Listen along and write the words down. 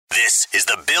This is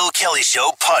the Bill Kelly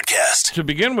Show podcast. To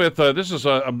begin with, this is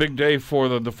a big day for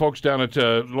the folks down at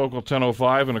Local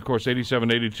 1005 and, of course,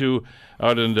 8782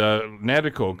 out in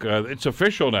Nanticoke. It's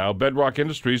official now. Bedrock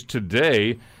Industries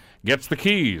today gets the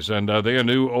keys, and they are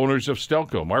new owners of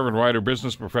Stelco. Marvin Ryder,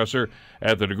 business professor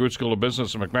at the DeGroote School of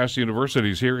Business at McMaster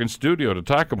University, is here in studio to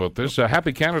talk about this.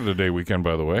 Happy Canada Day weekend,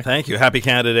 by the way. Thank you. Happy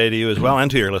Canada Day to you as well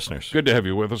and to your listeners. Good to have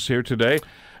you with us here today.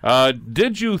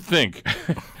 Did you think...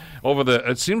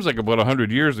 it seems like about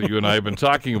 100 years that you and I have been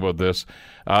talking about this,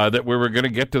 that we were going to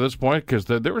get to this point? Because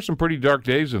there were some pretty dark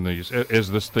days in these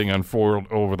as this thing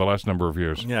unfolded over the last number of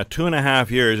years. Yeah, 2.5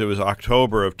 years. It was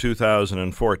October of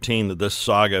 2014 that this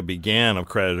saga began of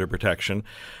creditor protection.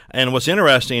 And what's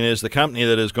interesting is the company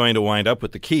that is going to wind up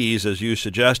with the keys, as you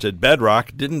suggested,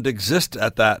 Bedrock, didn't exist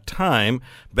at that time.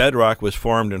 Bedrock was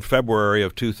formed in February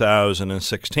of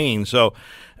 2016. So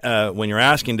when you're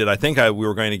asking, did I think we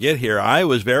were going to get here, I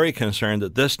was very concerned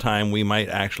that this time we might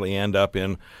actually end up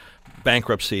in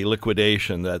bankruptcy,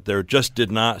 liquidation, that there just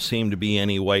did not seem to be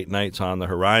any white knights on the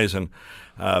horizon.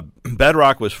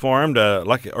 Bedrock was formed,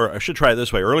 or I should try it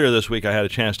this way. Earlier this week, I had a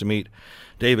chance to meet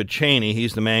David Cheney.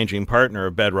 He's the managing partner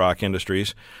of Bedrock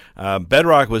Industries.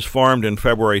 Bedrock was formed in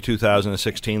February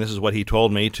 2016. This is what he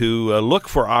told me, to look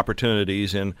for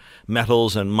opportunities in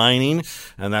metals and mining,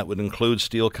 and that would include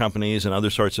steel companies and other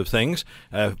sorts of things.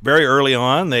 Very early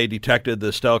on, they detected the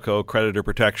Stelco creditor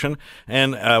protection,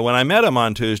 and when I met him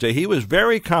on Tuesday, he was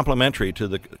very complimentary to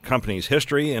the company's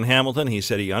history in Hamilton. He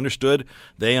said he understood,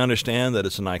 they understand that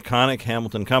it's an iconic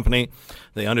Hamilton company.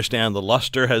 They understand the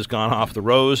luster has gone off the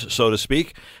rose, so to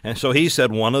speak. And so he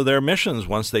said one of their missions,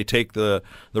 once they take the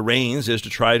reins, is to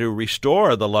try to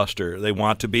restore the luster. They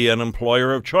want to be an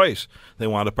employer of choice. They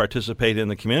want to participate in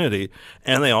the community,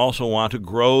 and they also want to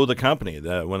grow the company.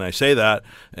 When I say that,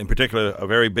 in particular, a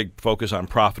very big focus on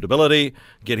profitability,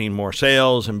 getting more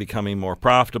sales and becoming more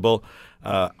profitable.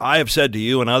 I have said to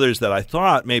you and others that I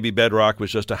thought maybe Bedrock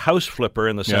was just a house flipper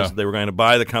in the sense that they were going to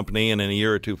buy the company and in a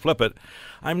year or two flip it.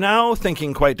 I'm now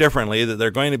thinking quite differently, that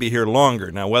they're going to be here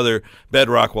longer. Now, whether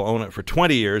Bedrock will own it for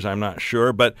 20 years, I'm not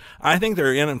sure, but I think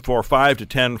they're in it for 5 to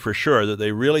 10 for sure, that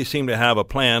they really seem to have a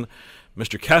plan.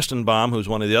 Mr. Kestenbaum, who's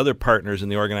one of the other partners in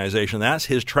the organization, that's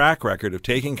his track record of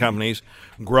taking companies,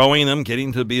 growing them,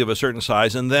 getting to be of a certain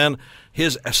size, and then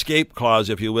his escape clause,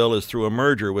 if you will, is through a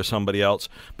merger with somebody else,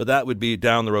 but that would be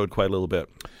down the road quite a little bit.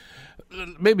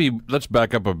 Maybe let's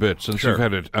back up a bit, since Sure. you've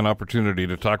had an opportunity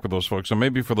to talk with those folks, and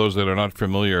maybe for those that are not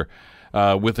familiar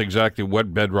with exactly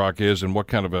what Bedrock is and what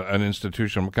kind of an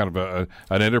institution, what kind of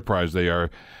an enterprise they are.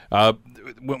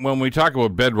 When we talk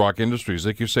about Bedrock Industries,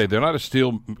 like you say, they're not a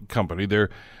steel company. They're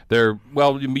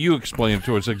well, you explain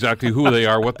to us exactly who they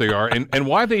are, what they are, and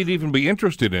why they'd even be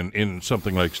interested in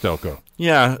something like Stelco.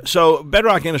 Yeah, so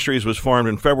Bedrock Industries was formed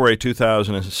in February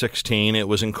 2016. It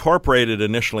was incorporated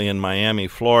initially in Miami,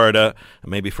 Florida.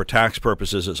 Maybe for tax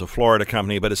purposes, it's a Florida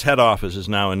company, but its head office is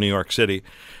now in New York City.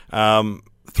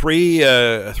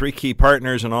 Three key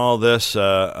partners in all this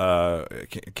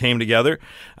came together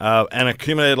and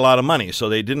accumulated a lot of money. So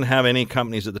they didn't have any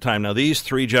companies at the time. Now, these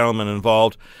three gentlemen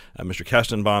involved, Mr.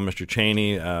 Kestenbaum, Mr.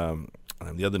 Cheney,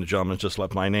 the other gentleman just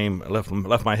left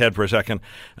my head for a second.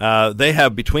 They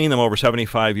have between them over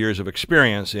 75 years of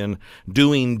experience in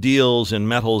doing deals in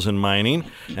metals and mining,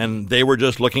 and they were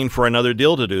just looking for another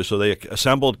deal to do. So they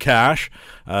assembled cash.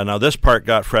 Now this part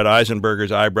got Fred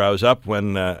Eisenberger's eyebrows up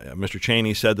when Mr.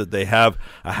 Cheney said that they have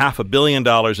 $500 million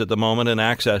at the moment and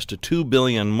access to $2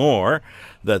 billion more,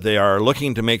 that they are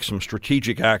looking to make some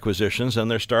strategic acquisitions,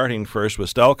 and they're starting first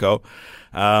with Stelco.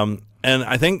 And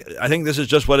I think this is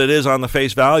just what it is on the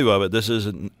face value of it. This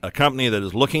is a company that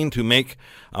is looking to make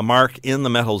a mark in the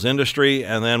metals industry,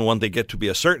 and then when they get to be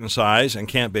a certain size and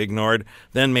can't be ignored,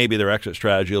 then maybe their exit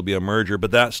strategy will be a merger,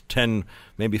 but that's 10,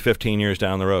 maybe 15 years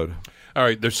down the road. All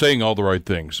right, they're saying all the right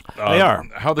things. They are.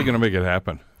 How are they going to make it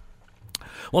happen?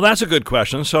 Well, that's a good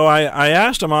question. So I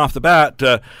asked him off the bat,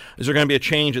 is there going to be a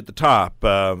change at the top?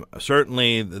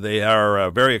 Certainly, they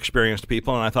are very experienced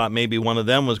people, and I thought maybe one of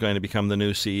them was going to become the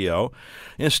new CEO.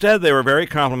 Instead, they were very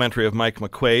complimentary of Mike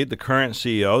McQuaid, the current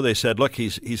CEO. They said, look,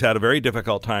 he's had a very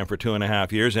difficult time for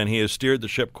 2.5 years, and he has steered the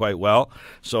ship quite well.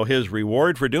 So his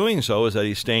reward for doing so is that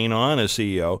he's staying on as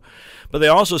CEO. But they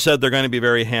also said they're going to be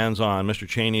very hands-on. Mr.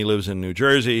 Cheney lives in New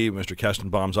Jersey. Mr.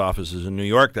 Kestenbaum's office is in New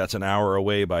York. That's an hour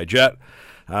away by jet.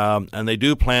 And they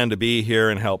do plan to be here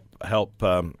and help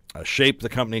shape the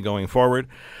company going forward.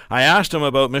 I asked him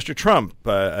about Mr. Trump.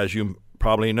 As you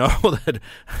probably know, that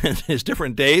in his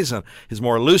different days, and his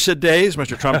more lucid days,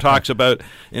 Mr. Trump talks about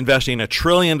investing $1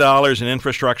 trillion in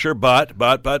infrastructure, but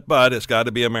it's got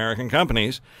to be American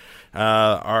companies.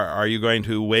 Are you going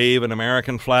to wave an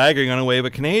American flag, or are you going to wave a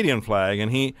Canadian flag?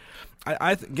 And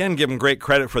I again give him great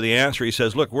credit for the answer. He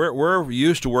says, look, we're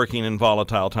used to working in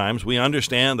volatile times. We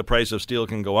understand the price of steel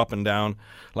can go up and down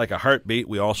like a heartbeat.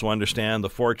 We also understand the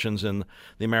fortunes in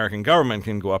the American government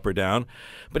can go up or down.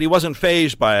 But he wasn't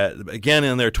fazed by it. Again,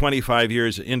 in their 25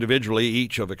 years individually,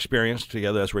 each of experience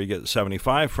together, that's where you get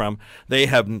 75 from, they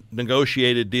have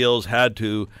negotiated deals, had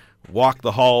to walk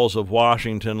the halls of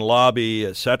Washington, lobby,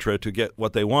 etc., to get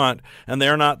what they want, and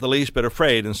they're not the least bit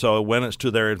afraid. And so when it's to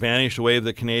their advantage to wave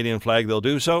the Canadian flag, they'll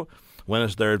do so. When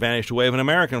it's their advantage to wave an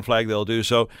American flag, they'll do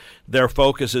so. Their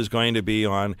focus is going to be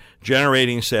on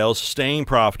generating sales, staying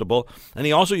profitable. And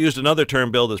he also used another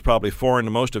term, Bill, that's probably foreign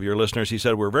to most of your listeners. He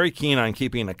said, we're very keen on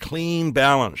keeping a clean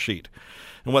balance sheet.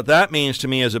 And what that means to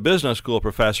me as a business school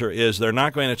professor is they're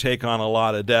not going to take on a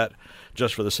lot of debt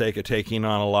just for the sake of taking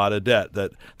on a lot of debt,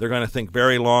 that they're going to think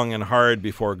very long and hard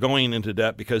before going into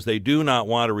debt, because they do not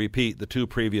want to repeat the two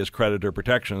previous creditor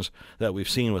protections that we've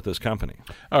seen with this company.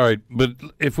 All right, but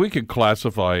if we could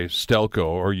classify Stelco,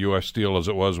 or U.S. Steel as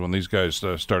it was when these guys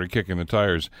started kicking the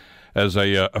tires, as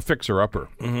a fixer-upper.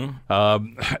 They're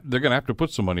going to have to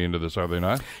put some money into this, are they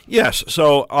not? Yes.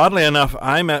 So, oddly enough,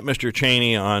 I met Mr.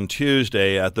 Cheney on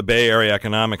Tuesday at the Bay Area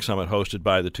Economic Summit hosted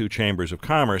by the two chambers of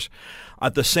commerce.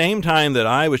 At the same time that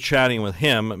I was chatting with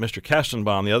him, Mr.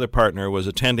 Kestenbaum, the other partner, was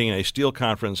attending a steel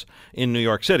conference in New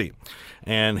York City.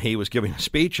 And he was giving a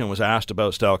speech and was asked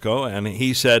about Stelco, and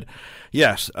he said,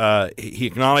 yes, he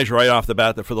acknowledged right off the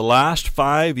bat that for the last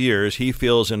 5 years he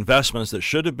feels investments that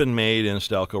should have been made in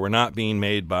Stelco were not being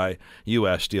made by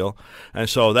U.S. Steel. And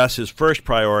so that's his first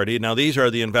priority. Now, these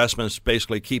are the investments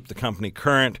basically keep the company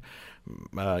current,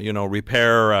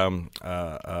 repair,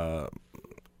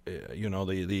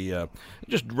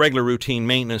 just regular routine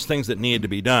maintenance, things that need to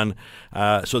be done.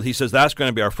 So he says that's going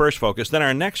to be our first focus. Then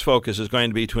our next focus is going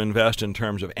to be to invest in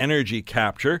terms of energy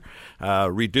capture,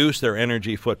 reduce their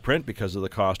energy footprint because of the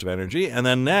cost of energy. And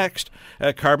then next,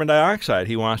 carbon dioxide.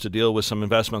 He wants to deal with some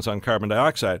investments on carbon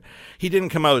dioxide. He didn't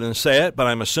come out and say it, but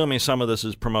I'm assuming some of this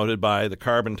is promoted by the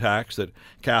carbon tax that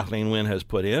Kathleen Wynne has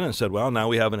put in and said, well, now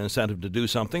we have an incentive to do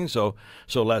something, so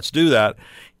let's do that.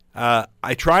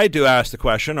 I tried to ask the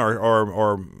question,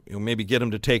 or maybe get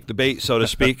him to take the bait, so to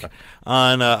speak,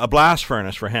 on a blast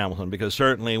furnace for Hamilton, because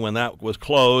certainly when that was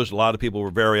closed, a lot of people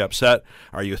were very upset.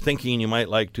 Are you thinking you might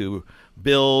like to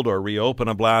build or reopen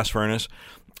a blast furnace?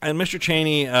 And Mr.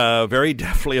 Cheney very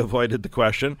deftly avoided the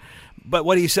question. But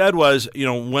what he said was,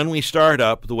 when we start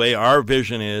up, the way our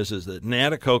vision is that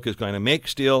Nanticoke is going to make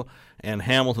steel and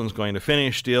Hamilton's going to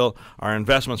finish steel. Our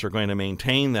investments are going to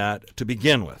maintain that to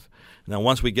begin with. Now,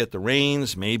 once we get the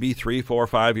reins, maybe 3, 4,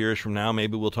 5 years from now,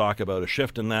 maybe we'll talk about a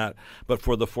shift in that. But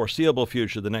for the foreseeable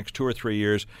future, the next 2 or 3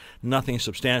 years, nothing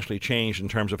substantially changed in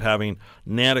terms of having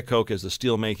Nanticoke as the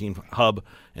steelmaking hub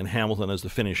and Hamilton as the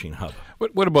finishing hub.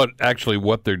 What about actually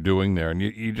what they're doing there? And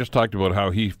you just talked about how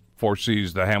he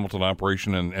foresees the Hamilton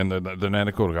operation and the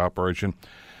Nanticoke operation.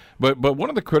 But one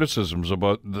of the criticisms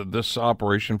about this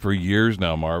operation for years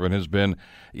now, Marvin, has been,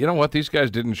 you know what, these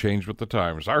guys didn't change with the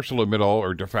times. ArcelorMittal,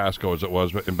 or Dofasco as it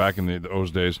was back in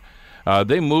those days,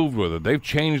 they moved with it. They've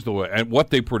changed the way and what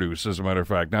they produce, as a matter of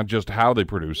fact, not just how they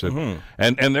produce it. Mm-hmm.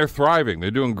 And they're thriving. They're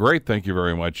doing great, thank you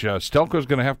very much. Stelco's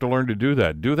going to have to learn to do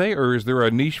that. Do they, or is there a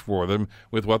niche for them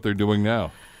with what they're doing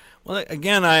now? Well,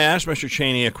 again, I asked Mr.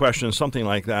 Cheney a question, something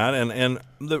like that, and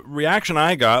the reaction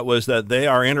I got was that they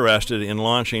are interested in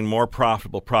launching more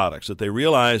profitable products, that they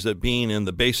realize that being in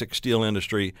the basic steel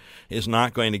industry is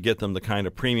not going to get them the kind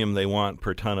of premium they want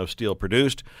per ton of steel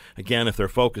produced. Again, if their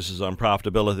focus is on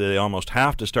profitability, they almost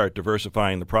have to start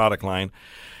diversifying the product line.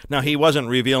 Now, he wasn't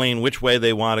revealing which way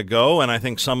they want to go, and I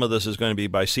think some of this is going to be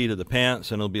by seat of the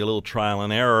pants, and it'll be a little trial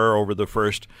and error over the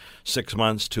first 6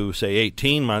 months to, say,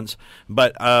 18 months.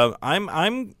 But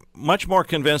I'm much more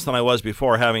convinced than I was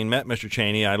before, having met Mr.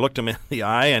 Cheney. I looked him in the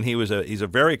eye, and he's a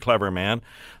very clever man.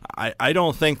 I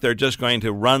don't think they're just going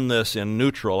to run this in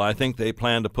neutral. I think they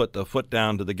plan to put the foot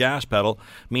down to the gas pedal,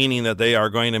 meaning that they are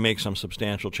going to make some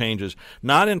substantial changes,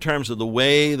 not in terms of the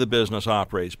way the business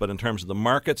operates, but in terms of the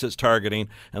markets it's targeting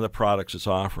and the products it's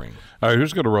offering. All right,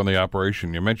 who's going to run the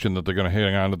operation? You mentioned that they're going to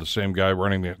hang on to the same guy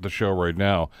running the show right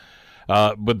now.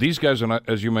 But these guys are not,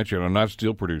 as you mentioned, are not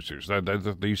steel producers.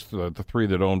 The three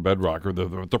that own Bedrock, or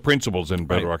the principals in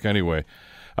Bedrock, right. Anyway.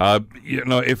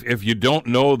 If you don't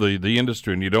know the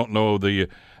industry and you don't know the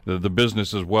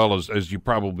business as well as you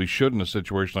probably should in a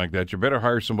situation like that, you better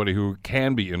hire somebody who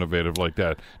can be innovative like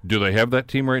that. Do they have that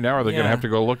team right now, or are they going to have to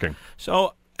go looking?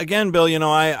 So, Again, Bill,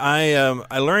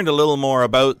 I learned a little more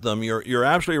about them. You're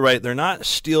absolutely right. They're not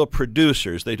steel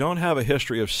producers. They don't have a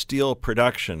history of steel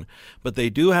production, but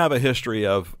they do have a history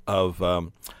of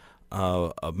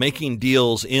making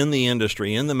deals in the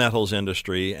industry, in the metals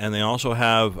industry, and they also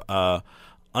have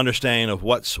understanding of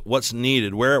what's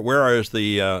needed. Where are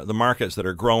the markets that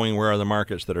are growing? Where are the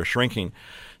markets that are shrinking?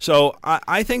 So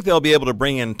I think they'll be able to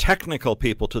bring in technical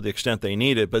people to the extent they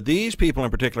need it, but these people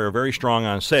in particular are very strong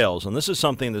on sales, and this is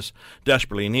something that's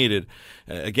desperately needed.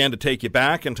 Again, to take you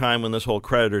back in time when this whole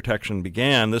creditor protection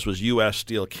began, this was U.S.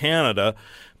 Steel Canada,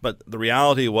 but the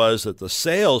reality was that the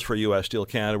sales for U.S. Steel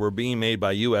Canada were being made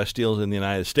by U.S. Steels in the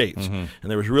United States, and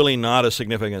there was really not a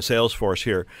significant sales force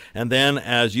here. And then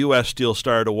as U.S. Steel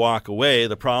started to walk away,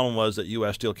 the problem was that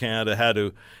U.S. Steel Canada had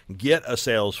to get a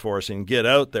sales force and get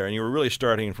out there, and you were really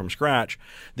starting from scratch.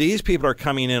 These people are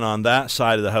coming in on that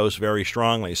side of the house very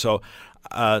strongly. So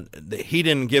he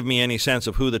didn't give me any sense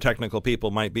of who the technical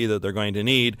people might be that they're going to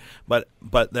need, but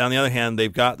on the other hand,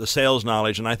 they've got the sales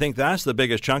knowledge, and I think that's the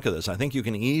biggest chunk of this. I think you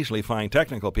can easily find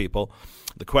technical people.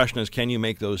 The question is, can you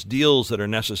make those deals that are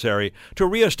necessary to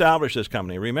reestablish this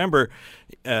company? Remember,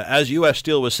 as U.S.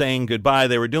 Steel was saying goodbye,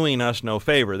 they were doing us no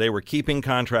favor. They were keeping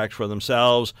contracts for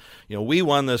themselves. We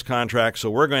won this contract, so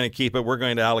we're going to keep it. We're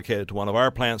going to allocate it to one of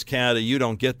our plants. Canada, you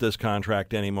don't get this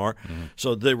contract anymore.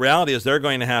 So the reality is they're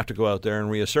going to have to go out there and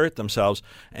reassert themselves,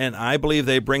 and I believe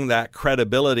they bring that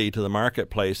credibility to the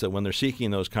marketplace that when they're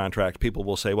seeking those contracts, people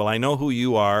will say, well, I know who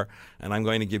you are, and I'm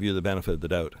going to give you the benefit of the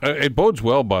doubt. It bodes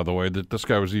well, by the way, that this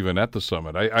guy was even at the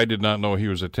summit. I did not know he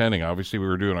was attending. Obviously, we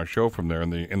were doing our show from there in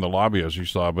the lobby, as you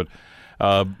saw, but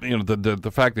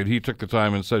the fact that he took the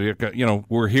time and said,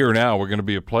 we're here now, we're going to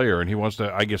be a player, and he wants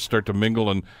to, I guess, start to mingle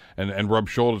and rub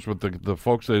shoulders with the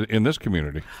folks in this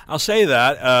community. I'll say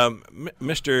that.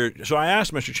 So I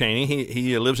asked Mr. Cheney,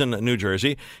 he lives in New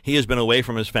Jersey. He has been away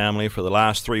from his family for the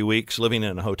last 3 weeks, living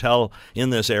in a hotel in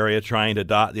this area, trying to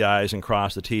dot the I's and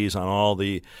cross the T's on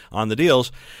the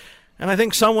deals. And I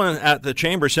think someone at the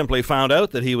chamber simply found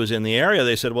out that he was in the area.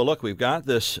 They said, well, look, we've got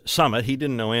this summit. He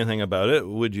didn't know anything about it.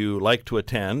 Would you like to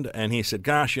attend? And he said,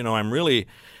 gosh, I'm really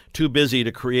too busy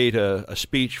to create a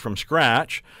speech from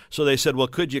scratch. So they said, well,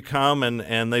 could you come?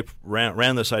 And they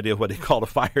ran this idea of what they called a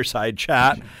fireside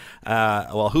chat.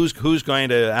 Well, who's going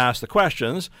to ask the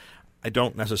questions? I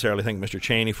don't necessarily think Mr.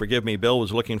 Cheney, forgive me, Bill,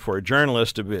 was looking for a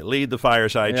journalist to lead the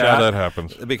fireside chat. Yeah, that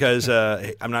happens. Because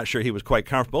I'm not sure he was quite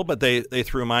comfortable, but they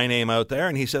threw my name out there,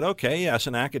 and he said, okay, yes,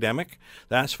 an academic,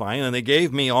 that's fine. And they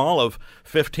gave me all of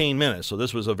 15 minutes, so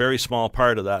this was a very small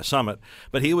part of that summit.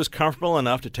 But he was comfortable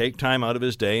enough to take time out of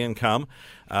his day and come.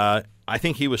 I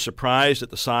think he was surprised at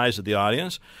the size of the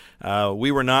audience.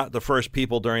 We were not the first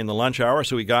people during the lunch hour,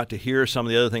 so we got to hear some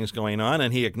of the other things going on,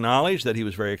 and he acknowledged that he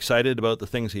was very excited about the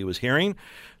things he was hearing.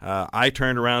 I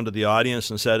turned around to the audience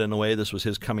and said, in a way, this was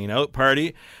his coming out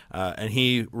party, and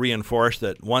he reinforced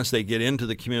that once they get into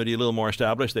the community a little more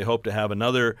established, they hope to have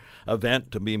another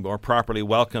event to be more properly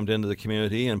welcomed into the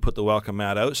community and put the welcome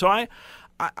mat out. So I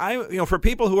for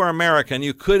people who are American,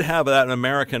 you could have that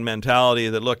American mentality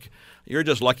that, look, you're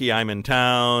just lucky I'm in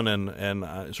town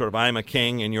and sort of I'm a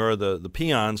king and you're the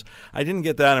peons. I didn't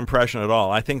get that impression at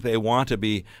all. I think they want to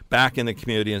be back in the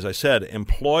community, as I said,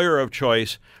 employer of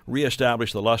choice,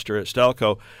 reestablish the luster at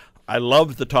Stelco. I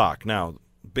loved the talk. Now,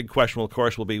 big question, of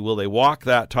course, will be, will they walk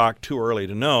that talk? Too early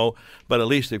to know, but at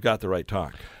least they've got the right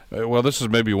talk. Well, this is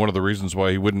maybe one of the reasons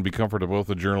why he wouldn't be comfortable with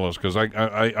a journalist, because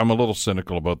I'm a little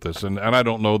cynical about this, and I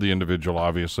don't know the individual,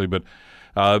 obviously, but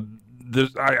I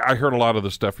heard a lot of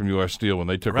the stuff from U.S. Steel when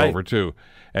they took over, too.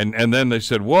 And then they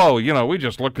said, whoa, we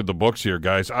just looked at the books here,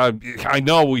 guys. I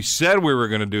know we said we were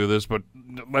going to do this, but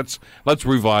let's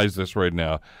revise this right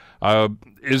now.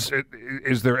 Is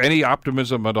there any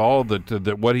optimism at all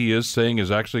that what he is saying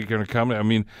is actually going to come? I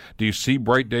mean, do you see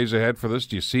bright days ahead for this?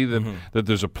 Do you see that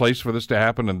there's a place for this to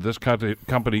happen, and this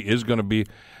company is going to be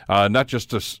not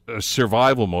just a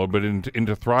survival mode, but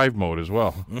into thrive mode as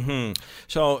well?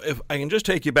 So if I can just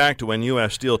take you back to when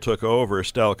U.S. Steel took over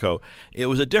Stelco, it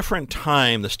was a different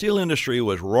time. The steel industry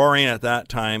was roaring at that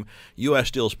time. U.S.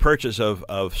 Steel's purchase of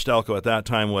Stelco at that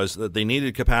time was that they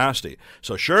needed capacity.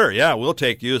 So sure, yeah, we'll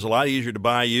take you. It's a lot easier to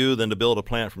buy you than to build a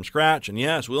plant from scratch. And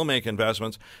yes, we'll make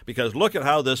investments because look at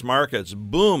how this market's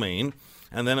booming.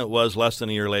 And then it was less than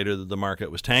a year later that the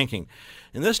market was tanking.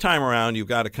 And this time around, you've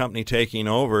got a company taking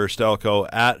over Stelco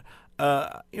at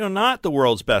not the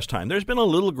world's best time. There's been a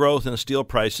little growth in steel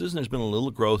prices, and there's been a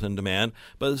little growth in demand,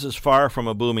 but this is far from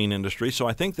a booming industry. So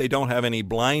I think they don't have any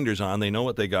blinders on. They know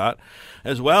what they got.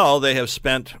 As well, they have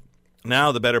spent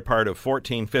now the better part of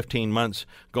 14, 15 months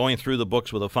going through the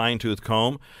books with a fine-tooth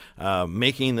comb,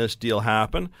 making this deal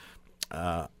happen.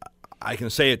 I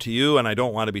can say it to you, and I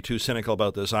don't want to be too cynical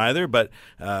about this either, but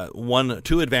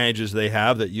two advantages they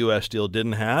have that U.S. Steel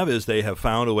didn't have is they have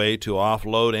found a way to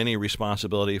offload any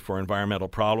responsibility for environmental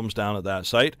problems down at that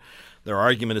site. Their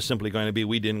argument is simply going to be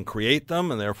we didn't create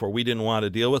them, and therefore we didn't want to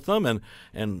deal with them,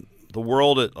 and the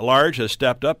world at large has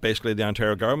stepped up. Basically, the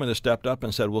Ontario government has stepped up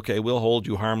and said, okay, we'll hold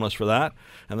you harmless for that.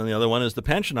 And then the other one is the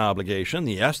pension obligation.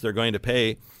 Yes, they're going to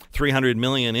pay $300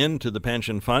 million into the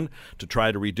pension fund to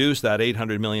try to reduce that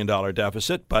 $800 million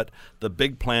deficit. But the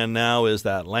big plan now is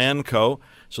that Landco.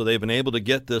 So they've been able to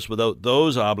get this without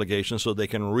those obligations so they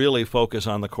can really focus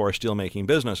on the core steelmaking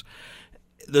business.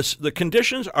 The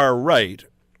conditions are right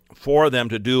for them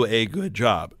to do a good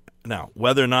job. Now,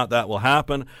 whether or not that will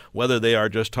happen, whether they are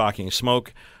just talking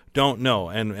smoke, don't know.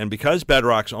 And because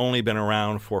Bedrock's only been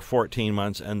around for 14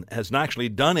 months and has not actually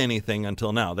done anything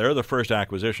until now, they're the first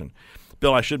acquisition.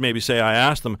 Bill, I should maybe say I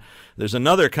asked them, there's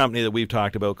another company that we've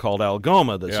talked about called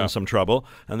Algoma that's in some trouble,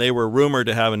 and they were rumored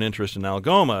to have an interest in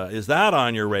Algoma. Is that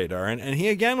on your radar? And he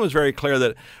again was very clear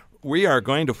that we are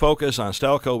going to focus on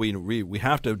Stelco. We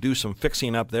have to do some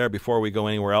fixing up there before we go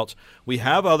anywhere else. We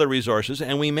have other resources,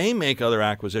 and we may make other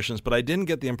acquisitions, but I didn't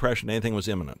get the impression anything was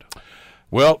imminent.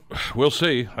 Well, we'll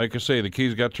see. Like I say, the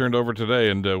keys got turned over today,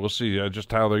 and we'll see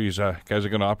just how these guys are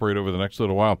going to operate over the next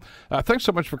little while. Thanks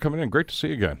so much for coming in. Great to see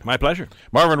you again. My pleasure.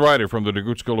 Marvin Ryder from the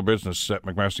DeGroote School of Business at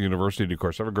McMaster University, of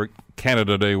course. Have a great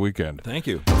Canada Day weekend. Thank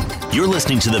you. You're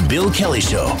listening to The Bill Kelly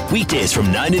Show, weekdays from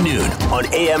 9 to noon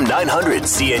on AM 900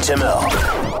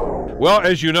 CHML. Well,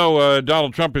 as you know,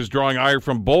 Donald Trump is drawing ire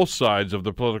from both sides of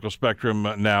the political spectrum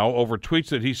now over tweets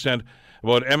that he sent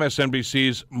about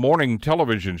MSNBC's morning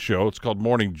television show. It's called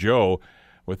Morning Joe,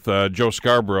 with Joe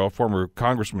Scarborough, former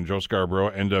Congressman Joe Scarborough,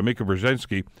 and Mika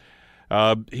Brzezinski.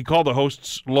 He called the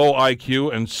hosts low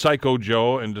IQ and Psycho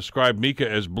Joe and described Mika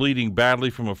as bleeding badly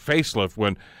from a facelift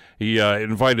when he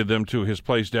invited them to his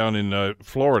place down in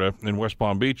Florida, in West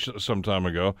Palm Beach, some time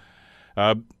ago.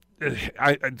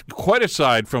 Quite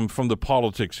aside from the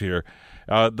politics here,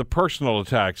 the personal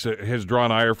attacks has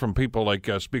drawn ire from people like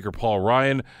Speaker Paul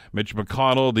Ryan, Mitch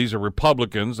McConnell. These are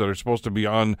Republicans that are supposed to be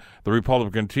on the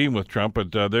Republican team with Trump,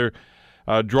 but they're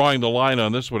drawing the line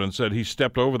on this one and said he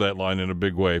stepped over that line in a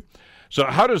big way. So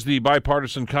how does the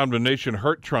bipartisan condemnation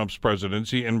hurt Trump's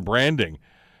presidency and branding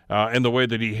and the way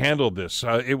that he handled this?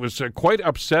 It was quite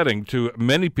upsetting to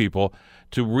many people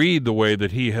to read the way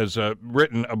that he has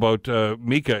written about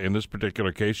Mika in this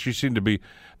particular case. She seemed to be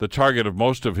the target of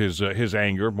most of his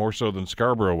anger, more so than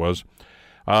Scarborough was.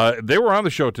 They were on the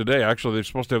show today. Actually, they're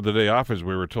supposed to have the day off, as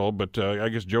we were told, but I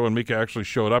guess Joe and Mika actually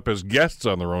showed up as guests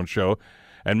on their own show,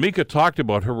 and Mika talked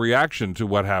about her reaction to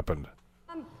what happened.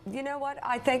 You know what?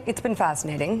 I think it's been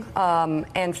fascinating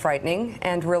and frightening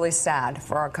and really sad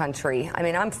for our country. I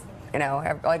mean,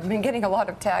 I've been getting a lot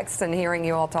of texts and hearing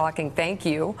you all talking. Thank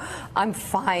you. I'm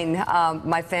fine.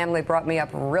 My family brought me up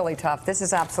really tough. This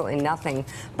is absolutely nothing.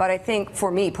 But I think for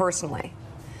me personally,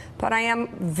 but I am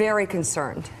very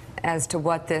concerned as to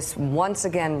what this once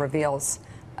again reveals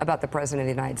about the President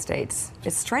of the United States.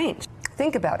 It's strange.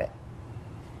 Think about it.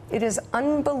 It is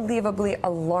unbelievably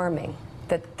alarming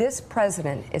that this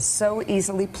president is so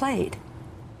easily played.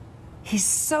 He's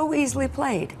so easily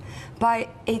played by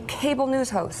a cable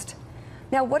news host.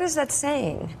 Now, what is that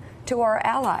saying to our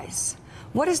allies?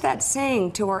 What is that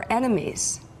saying to our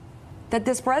enemies, that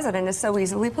this president is so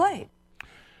easily played?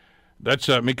 That's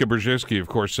Mika Brzezinski, of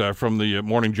course, from the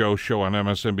Morning Joe show on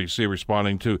MSNBC,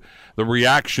 responding to the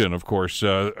reaction, of course,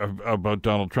 about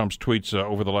Donald Trump's tweets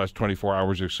over the last 24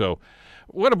 hours or so.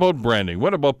 What about branding?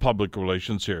 What about public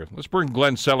relations here? Let's bring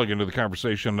Glenn Selig into the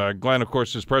conversation. Glenn, of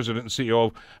course, is president and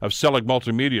CEO of Selig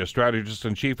Multimedia, strategist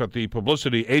and chief at the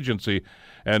publicity agency,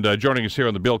 and joining us here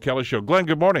on the Bill Kelly Show. Glenn,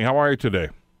 good morning. How are you today?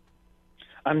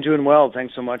 I'm doing well.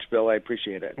 Thanks so much, Bill. I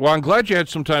appreciate it. Well, I'm glad you had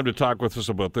some time to talk with us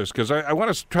about this, because I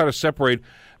want to try to separate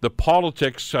the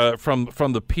politics from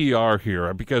the PR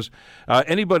here, because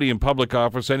anybody in public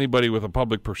office, anybody with a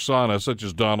public persona, such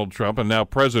as Donald Trump and now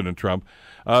President Trump,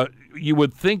 you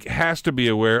would think has to be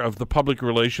aware of the public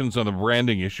relations and the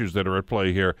branding issues that are at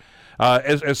play here.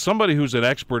 As somebody who's an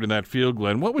expert in that field,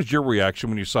 Glenn, what was your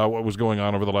reaction when you saw what was going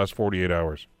on over the last 48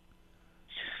 hours?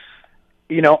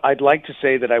 You know, I'd like to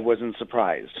say that I wasn't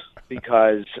surprised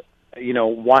because,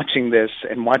 watching this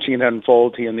and watching it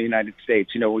unfold here in the United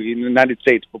States, in the United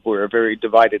States, we're a very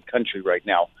divided country right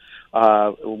now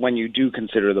when you do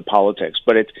consider the politics.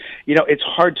 But it's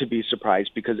hard to be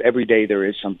surprised because every day there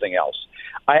is something else.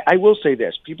 I will say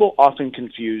this. People often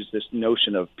confuse this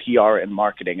notion of PR and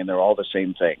marketing, and they're all the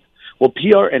same thing. Well,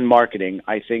 PR and marketing,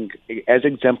 I think, as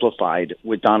exemplified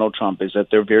with Donald Trump, is that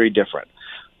they're very different.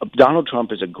 Donald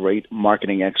Trump is a great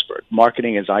marketing expert.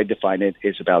 Marketing, as I define it,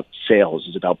 is about sales,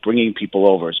 is about bringing people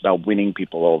over, it's about winning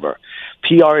people over.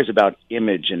 PR is about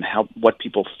image and what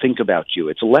people think about you.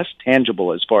 It's less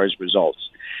tangible as far as results.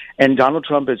 And Donald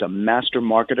Trump is a master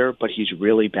marketer, but he's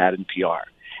really bad in PR.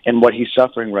 And what he's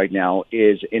suffering right now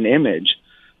is an image,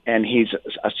 and he's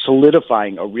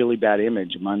solidifying a really bad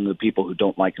image among the people who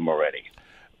don't like him already.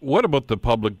 What about the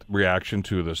public reaction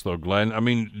to this, though, Glenn? I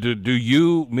mean, do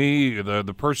you, me,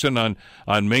 the person on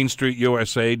Main Street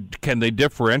USA, can they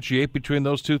differentiate between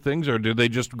those two things, or do they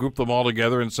just group them all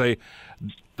together and say,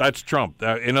 that's Trump?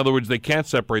 In other words, they can't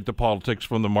separate the politics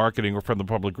from the marketing or from the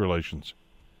public relations.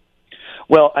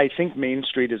 Well, I think Main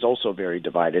Street is also very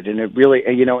divided, and it really,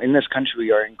 in this country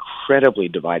we are incredibly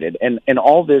divided, and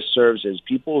all this serves as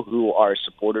people who are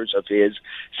supporters of his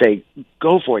say,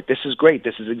 go for it, this is great,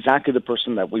 this is exactly the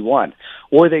person that we want,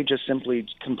 or they just simply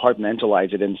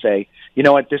compartmentalize it and say, you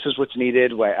know what, this is what's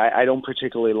needed, I don't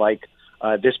particularly like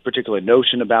this particular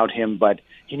notion about him, but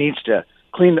he needs to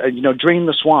drain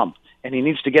the swamp. And he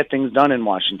needs to get things done in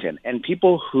Washington. And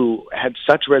people who had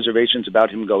such reservations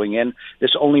about him going in,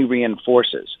 this only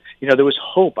reinforces. There was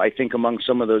hope, I think, among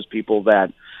some of those people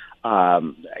that,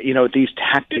 these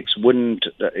tactics wouldn't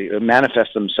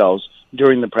manifest themselves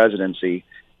during the presidency.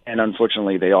 And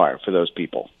unfortunately, they are for those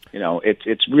people.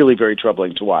 It's really very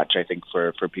troubling to watch, I think,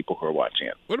 for people who are watching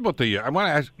it. What about I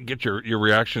want to get your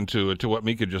reaction to what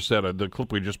Mika just said, the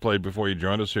clip we just played before you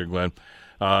joined us here, Glenn.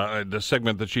 The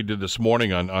segment that she did this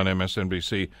morning on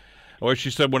MSNBC, where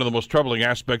she said one of the most troubling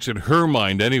aspects in her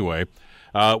mind anyway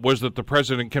was that the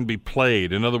president can be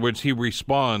played. In other words, he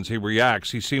responds, he reacts,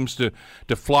 he seems to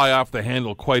fly off the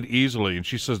handle quite easily, and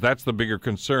she says that's the bigger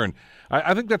concern.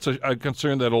 I think that's a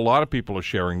concern that a lot of people are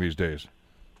sharing these days.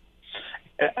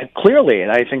 Clearly,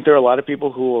 and I think there are a lot of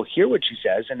people who will hear what she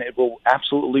says, and it will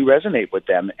absolutely resonate with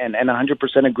them, and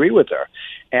 100% agree with her.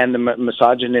 And the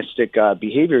misogynistic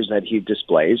behaviors that he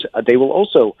displays, they will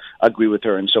also agree with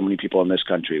her and so many people in this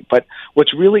country. But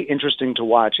what's really interesting to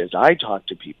watch as I talk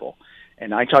to people,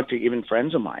 and I talk to even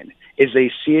friends of mine, is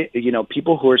they see it,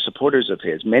 people who are supporters of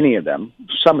his, many of them,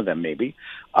 some of them maybe,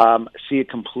 see it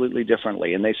completely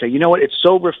differently. And they say, you know what, it's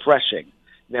so refreshing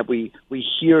that we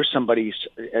hear somebody,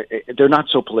 they're not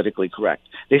so politically correct.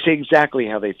 They say exactly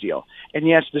how they feel. And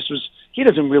yes, he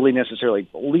doesn't really necessarily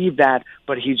believe that,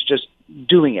 but he's just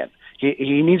doing it.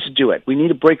 He needs to do it. We need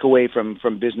to break away from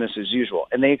business as usual.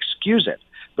 And they excuse it.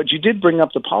 But you did bring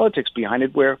up the politics behind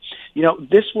it where,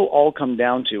 this will all come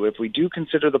down to, if we do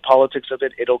consider the politics of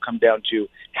it, it'll come down to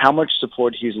how much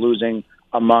support he's losing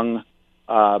among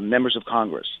members of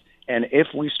Congress. And if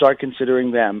we start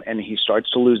considering them and he starts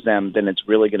to lose them, then it's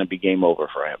really going to be game over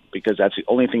for him because that's the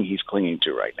only thing he's clinging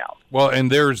to right now. Well, and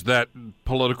there's that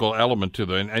political element to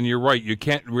that. And you're right, you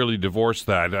can't really divorce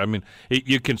that. I mean,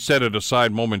 you can set it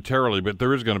aside momentarily, but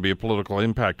there is going to be a political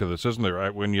impact to this, isn't there,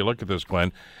 right? When you look at this,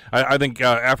 Glenn? I think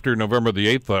after November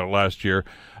the 8th last year,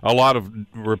 a lot of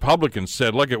Republicans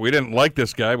said, look, we didn't like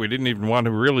this guy. We didn't even want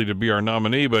him really to be our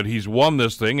nominee, but he's won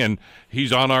this thing, and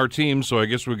he's on our team, so I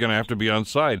guess we're going to have to be on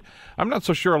side. I'm not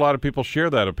so sure a lot of people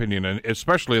share that opinion, and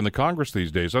especially in the Congress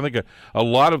these days. I think a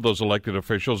lot of those elected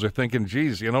officials are thinking,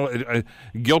 geez,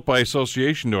 guilt by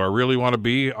association, do I really want to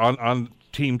be on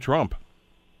Team Trump?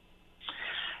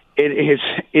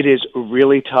 It is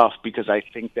really tough because I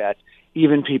think that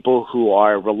even people who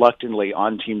are reluctantly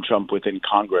on Team Trump within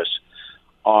Congress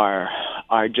are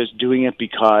just doing it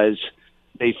because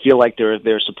they feel like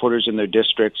they're supporters in their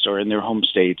districts or in their home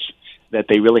states, that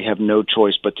they really have no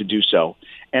choice but to do so.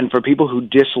 And for people who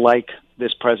dislike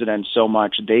this president so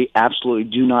much, they absolutely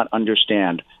do not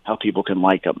understand how people can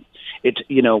like him. It's,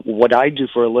 what I do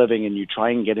for a living, and you try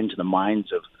and get into the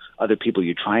minds of other people,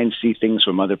 you try and see things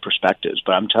from other perspectives.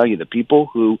 But I'm telling you, the people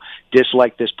who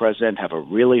dislike this president have a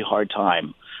really hard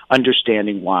time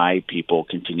understanding why people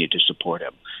continue to support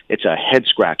him. It's a head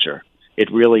scratcher. It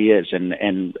really is,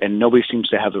 and nobody seems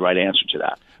to have the right answer to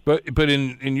that. But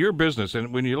in your business,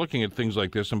 and when you're looking at things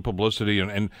like this and publicity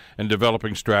and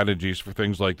developing strategies for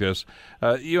things like this,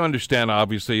 you understand,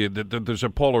 obviously, that there's a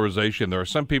polarization. There are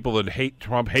some people that hate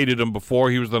Trump, hated him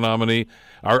before he was the nominee,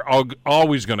 are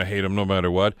always going to hate him no matter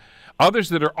what. Others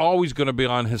that are always going to be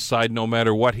on his side no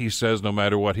matter what he says, no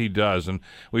matter what he does. And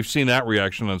we've seen that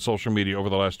reaction on social media over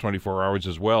the last 24 hours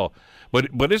as well.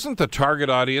 But isn't the target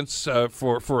audience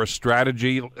for a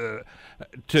strategy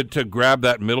to grab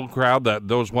that middle crowd,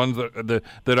 those ones that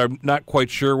are not quite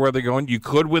sure where they're going? You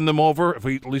could win them over,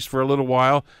 at least for a little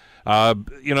while.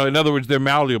 In other words, they're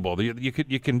malleable. You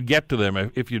can get to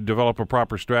them if you develop a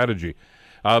proper strategy.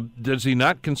 Does he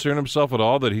not concern himself at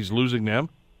all that he's losing them?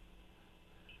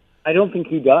 I don't think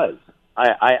he does.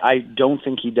 I don't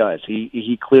think he does.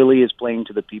 He clearly is playing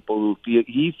to the people who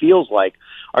he feels like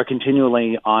are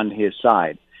continually on his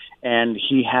side. And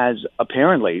he has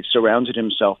apparently surrounded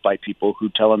himself by people who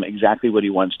tell him exactly what he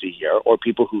wants to hear, or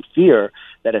people who fear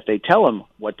that if they tell him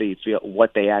what they feel,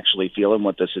 what they actually feel, and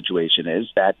what the situation is,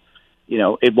 that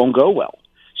it won't go well.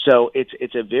 So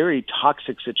it's a very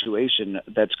toxic situation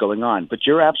that's going on. But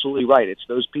you're absolutely right. It's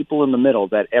those people in the middle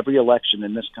that every election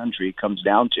in this country comes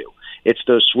down to. It's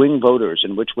those swing voters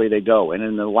and which way they go. And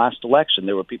in the last election,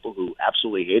 there were people who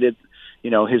absolutely hated,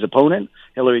 his opponent,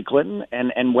 Hillary Clinton,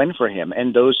 and went for him.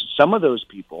 And some of those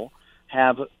people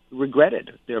have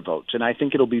regretted their votes. And I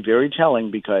think it'll be very telling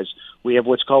because we have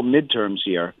what's called midterms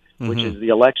here, which is the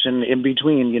election in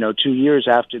between, 2 years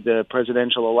after the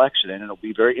presidential election. And it'll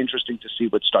be very interesting to see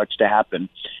what starts to happen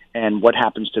and what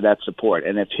happens to that support.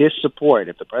 And if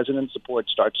the president's support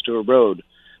starts to erode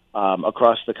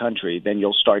across the country, then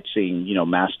you'll start seeing,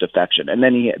 mass defection. And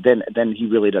then he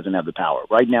really doesn't have the power.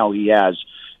 Right now he has,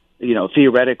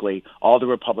 theoretically, all the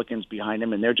Republicans behind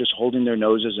him, and they're just holding their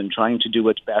noses and trying to do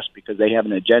what's best because they have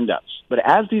an agenda. But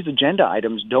as these agenda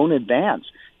items don't advance,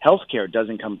 healthcare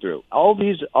doesn't come through, all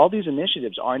these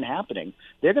initiatives aren't happening,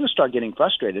 they're going to start getting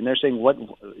frustrated. And they're saying, what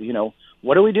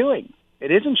are we doing?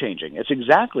 It isn't changing. It's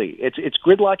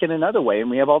gridlock in another way,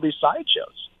 and we have all these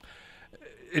sideshows.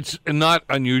 It's not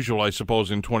unusual, I suppose,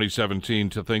 in 2017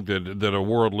 to think that a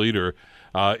world leader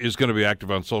is going to be active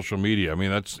on social media. I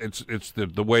mean, it's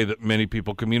the way that many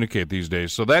people communicate these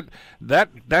days. So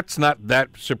that's not that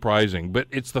surprising. But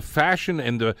it's the fashion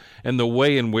and the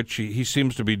way in which he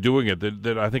seems to be doing it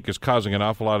that I think is causing an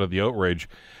awful lot of the outrage.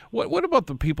 What about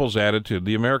the people's attitude,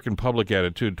 the American public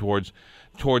attitude towards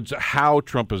how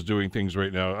Trump is doing things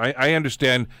right now? I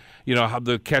understand, how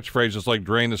the catchphrases like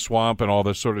drain the swamp and all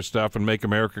this sort of stuff and make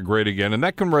America great again, and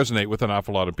that can resonate with an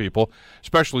awful lot of people,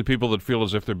 especially people that feel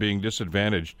as if they're being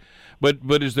disadvantaged.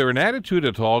 But is there an attitude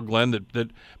at all, Glenn,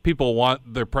 that people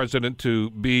want their president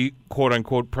to be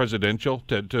quote-unquote presidential,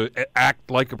 to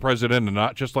act like a president and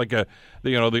not just like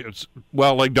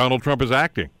like Donald Trump is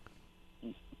acting?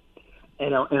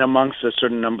 And amongst a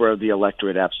certain number of the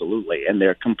electorate, absolutely. And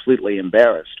they're completely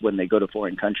embarrassed when they go to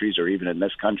foreign countries or even in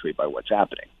this country by what's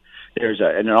happening. There's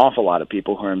an awful lot of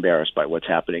people who are embarrassed by what's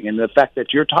happening. And the fact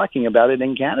that you're talking about it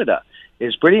in Canada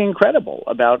is pretty incredible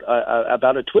about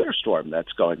a Twitter storm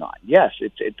that's going on. Yes,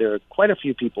 there are quite a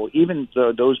few people, even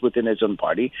those within his own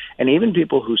party, and even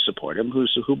people who support him,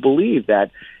 who believe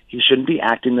that he shouldn't be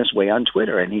acting this way on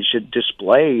Twitter and he should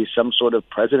display some sort of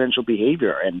presidential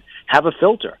behavior and have a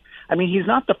filter. I mean, he's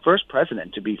not the first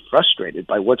president to be frustrated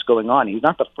by what's going on. He's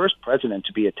not the first president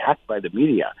to be attacked by the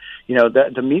media.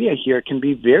 The media here can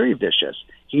be very vicious.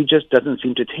 He just doesn't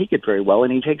seem to take it very well,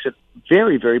 and he takes it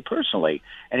very, very personally,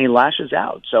 and he lashes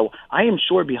out. So I am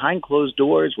sure behind closed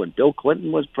doors, when Bill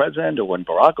Clinton was president or when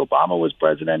Barack Obama was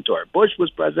president or Bush was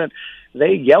president,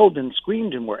 they yelled and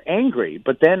screamed and were angry.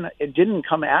 But then it didn't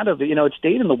come out of it. It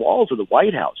stayed in the walls of the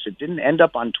White House. It didn't end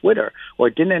up on Twitter, or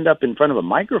it didn't end up in front of a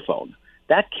microphone.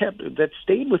 That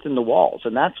stayed within the walls,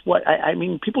 and that's what I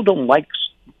mean. People don't like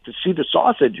to see the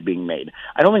sausage being made.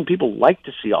 I don't think people like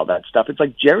to see all that stuff. It's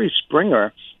like Jerry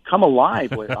Springer come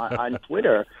alive on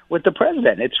Twitter with the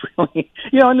president. It's really,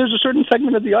 and there's a certain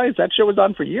segment of the audience that show was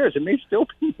on for years. It may still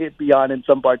be on in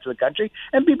some parts of the country,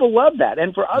 and people love that.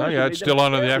 And for others, it's still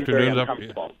on in the afternoons up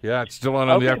here. Yeah, it's still on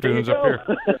in the afternoons up here.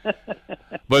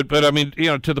 But I mean,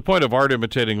 to the point of art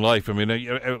imitating life. I mean,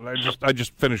 I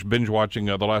just finished binge watching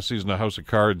the last season of House of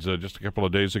Cards just a couple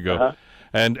of days ago. Uh-huh.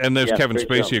 And there's Kevin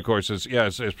Spacey, of course,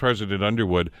 as President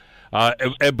Underwood.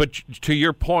 But to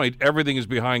your point, everything is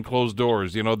behind closed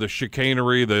doors. The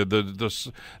chicanery,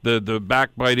 the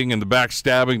backbiting and the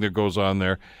backstabbing that goes on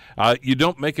there. You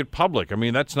don't make it public. I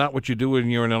mean, that's not what you do when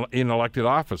you're in elected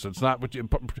office. It's not what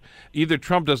either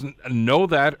Trump doesn't know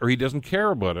that or he doesn't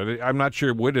care about it. I'm not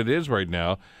sure what it is right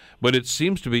now, but it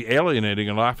seems to be alienating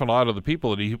an awful lot of the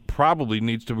people that he probably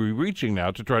needs to be reaching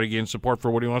now to try to gain support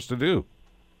for what he wants to do.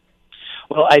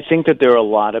 Well, I think that there are a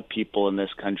lot of people in this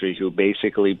country who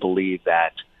basically believe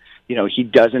that, he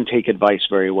doesn't take advice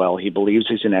very well. He believes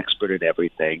he's an expert at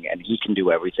everything and he can do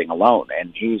everything alone.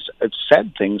 And he's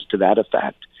said things to that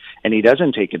effect. And he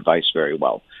doesn't take advice very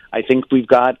well. I think we've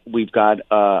got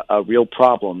a real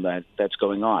problem that's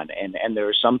going on. And there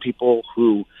are some people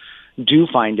who do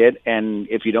find it, and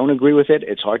if you don't agree with it,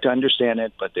 it's hard to understand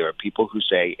it, but there are people who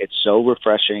say it's so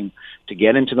refreshing to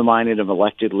get into the mind of an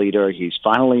elected leader. He's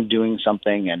finally doing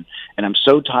something, and I'm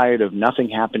so tired of nothing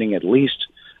happening. At least,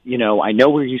 I know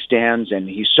where he stands, and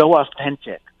he's so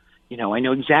authentic. I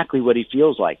know exactly what he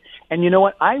feels like. And you know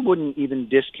what? I wouldn't even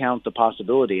discount the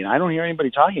possibility, and I don't hear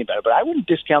anybody talking about it, but I wouldn't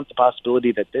discount the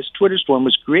possibility that this Twitter storm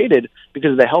was created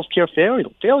because of the healthcare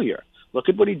failure. Look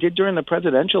at what he did during the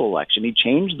presidential election. He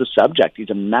changed the subject. He's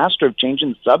a master of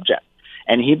changing the subject.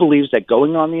 And he believes that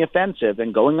going on the offensive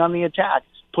and going on the attack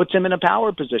puts him in a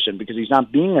power position because he's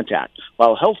not being attacked.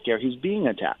 While healthcare, he's being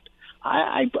attacked.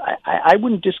 I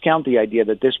wouldn't discount the idea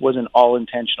that this wasn't all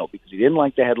intentional because he didn't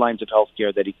like the headlines of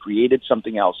healthcare, that he created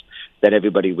something else that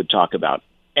everybody would talk about.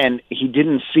 And he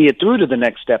didn't see it through to the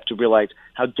next step to realize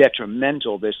how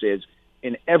detrimental this is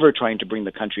in ever trying to bring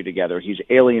the country together. He's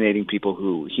alienating people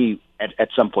who he, at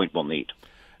some point, will need.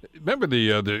 Remember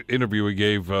the interview we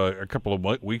gave a couple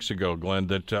of weeks ago, Glenn,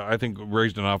 that I think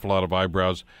raised an awful lot of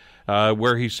eyebrows,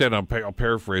 where he said, I'll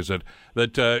paraphrase it,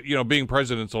 that being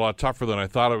president's a lot tougher than I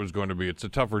thought it was going to be. It's a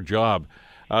tougher job.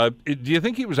 Do you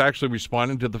think he was actually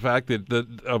responding to the fact that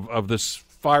of this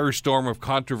firestorm of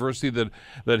controversy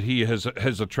that he has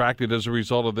attracted as a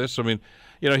result of this? I mean,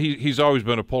 he's always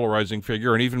been a polarizing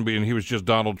figure, and even being he was just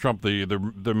Donald Trump,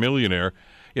 the millionaire.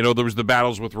 There was the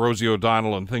battles with Rosie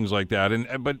O'Donnell and things like that,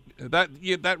 but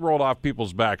that rolled off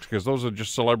people's backs because those are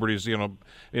just celebrities,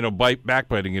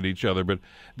 backbiting at each other. But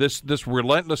this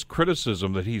relentless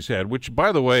criticism that he's had, which,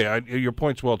 by the way, your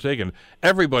point's well taken.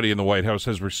 Everybody in the White House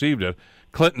has received it.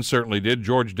 Clinton certainly did.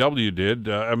 George W. did.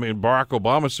 Barack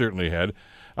Obama certainly had.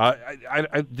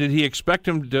 Did he expect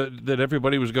that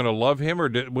everybody was going to love him, or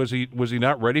was he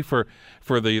not ready for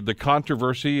the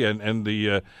controversy and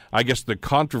the I guess the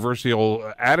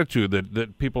controversial attitude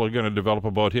that people are going to develop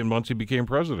about him once he became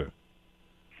president?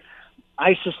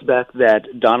 I suspect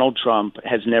that Donald Trump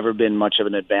has never been much of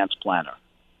an advanced planner.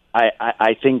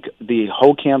 I think the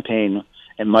whole campaign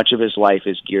and much of his life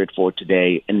is geared for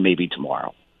today and maybe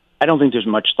tomorrow. I don't think there's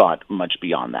much thought much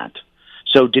beyond that.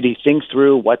 So did he think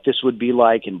through what this would be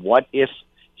like, and what if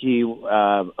he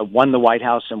won the White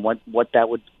House, and what that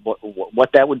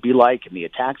would be like, and the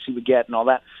attacks he would get, and all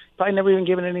that? Probably never even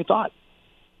given any thought.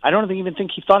 I don't even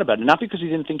think he thought about it. Not because he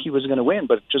didn't think he was going to win,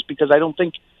 but just because I don't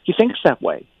think he thinks that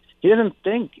way. He doesn't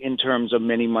think in terms of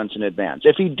many months in advance.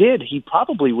 If he did, he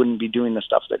probably wouldn't be doing the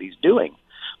stuff that he's doing.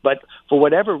 But for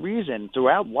whatever reason,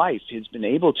 throughout life, he's been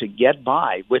able to get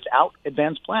by without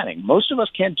advanced planning. Most of us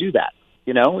can't do that.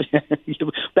 You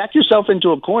back yourself into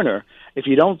a corner if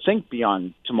you don't think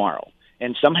beyond tomorrow.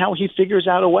 And somehow he figures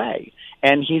out a way.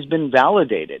 And he's been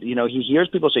validated. He hears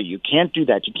people say, you can't do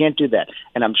that, you can't do that.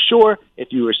 And I'm sure if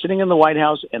you were sitting in the White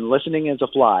House and listening as a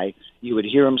fly, you would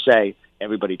hear him say,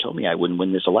 everybody told me I wouldn't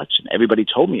win this election. Everybody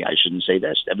told me I shouldn't say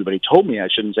this. Everybody told me I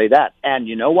shouldn't say that. And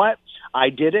you know what? I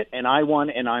did it, and I won,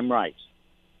 and I'm right.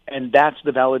 And that's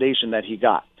the validation that he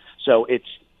got. So it's,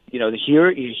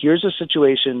 here's a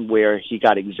situation where he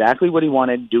got exactly what he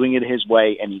wanted, doing it his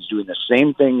way, and he's doing the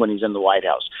same thing when he's in the White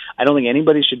House. I don't think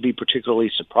anybody should be particularly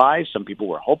surprised. Some people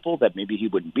were hopeful that maybe he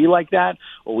wouldn't be like that,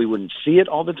 or we wouldn't see it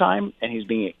all the time. And he's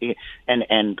being,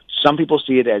 and some people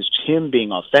see it as him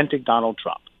being authentic Donald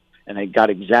Trump, and they got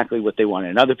exactly what they wanted.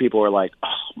 And other people are like,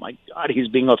 oh my God, he's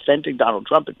being authentic Donald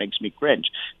Trump. It makes me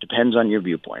cringe. Depends on your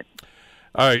viewpoint.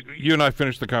 All right, you and I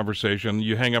finished the conversation.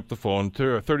 You hang up the phone.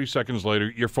 30 seconds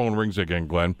later, your phone rings again,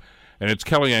 Glenn, and it's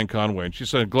Kellyanne Conway. And she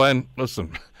said, Glenn,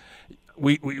 listen,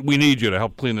 we need you to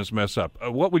help clean this mess up.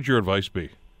 What would your advice be?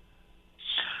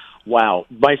 Wow.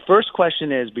 My first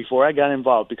question is, before I got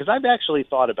involved, because I've actually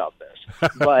thought about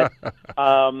this, but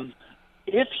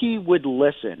if he would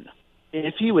listen,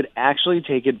 if he would actually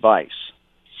take advice,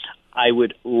 I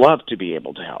would love to be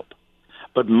able to help.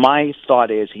 But my thought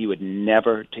is he would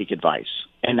never take advice.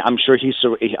 And I'm sure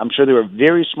there are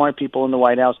very smart people in the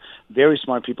White House, very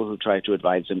smart people who try to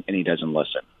advise him, and he doesn't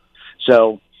listen.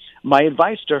 So my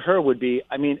advice to her would be,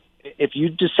 if you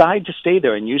decide to stay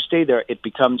there and you stay there, it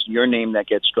becomes your name that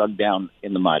gets dragged down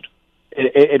in the mud.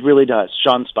 It really does.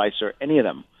 Sean Spicer, any of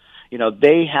them.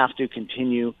 They have to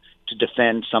continue to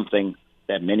defend something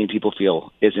that many people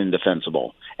feel is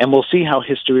indefensible. And we'll see how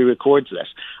history records this.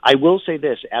 I will say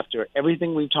this, after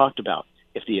everything we've talked about,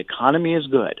 if the economy is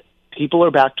good, people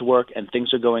are back to work, and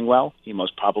things are going well, he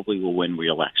most probably will win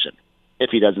re-election.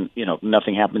 If he doesn't,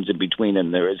 nothing happens in between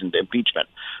and there isn't impeachment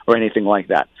or anything like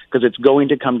that. Because it's going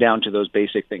to come down to those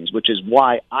basic things, which is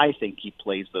why I think he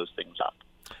plays those things up.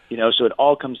 So it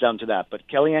all comes down to that. But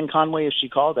Kellyanne Conway, if she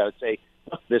called, I would say,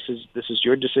 look, this is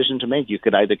your decision to make. You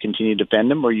could either continue to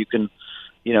defend him, or you can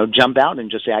jump out and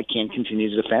just say, I can't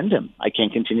continue to defend him. I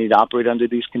can't continue to operate under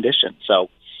these conditions. So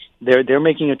they're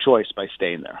making a choice by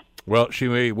staying there. Well, she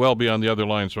may well be on the other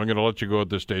line, so I'm going to let you go at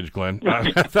this stage, Glenn.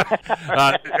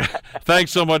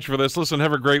 Thanks so much for this. Listen,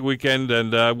 have a great weekend.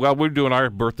 And, we're doing our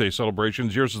birthday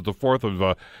celebrations. Yours is the 4th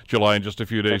of July in just a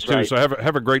few days, That's right. too. So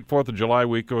have a great 4th of July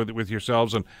week with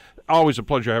yourselves. And always a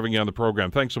pleasure having you on the program.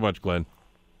 Thanks so much, Glenn.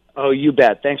 Oh, you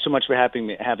bet. Thanks so much for having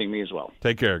me as well.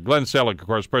 Take care. Glenn Selig, of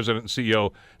course, President and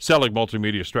CEO, Selig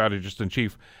Multimedia Strategist and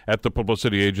Chief at the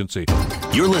Publicity Agency.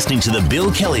 You're listening to The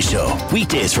Bill Kelly Show,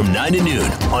 weekdays from 9 to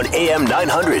noon on AM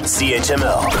 900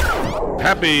 CHML.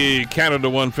 Happy Canada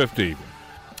 150.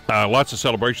 Lots of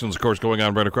celebrations, of course, going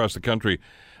on right across the country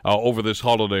over this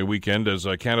holiday weekend as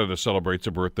Canada celebrates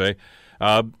a birthday.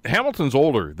 Hamilton's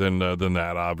older than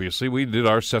that. Obviously, we did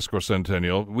our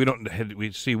sesquicentennial.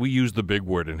 We use the big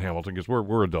word in Hamilton because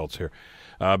we're adults here.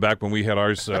 Back when we had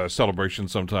our celebration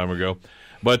some time ago,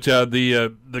 but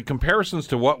the comparisons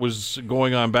to what was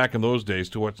going on back in those days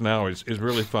to what's now is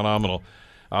really phenomenal.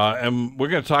 And we're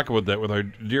going to talk about that with our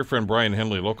dear friend Brian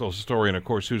Henley, local historian, of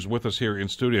course, who's with us here in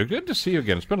studio. Good to see you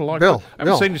again. It's been a long time. I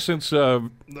haven't seen you since,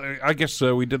 I guess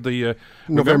we did the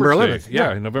November 11th.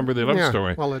 Yeah, November the 11th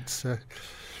story. Well, it's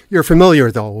you're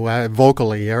familiar, though,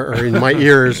 vocally, or in my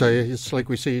ears. It's like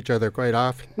we see each other quite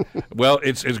often. Well,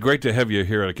 it's great to have you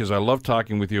here because I love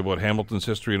talking with you about Hamilton's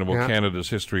history and about Canada's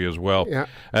history as well. Yeah.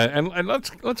 And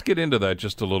let's get into that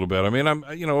just a little bit. I mean,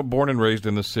 I'm born and raised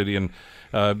in this city, and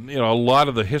a lot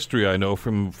of the history I know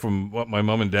from what my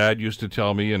mom and dad used to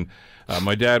tell me, and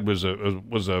my dad was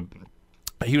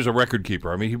he was a record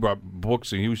keeper. I mean, he brought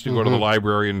books, and he used to go to the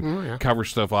library and cover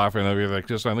stuff off and everything like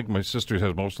this. I think my sister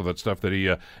has most of that stuff that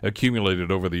he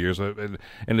accumulated over the years, and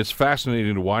it's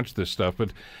fascinating to watch this stuff.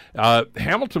 But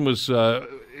Hamilton was in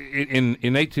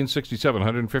 1867,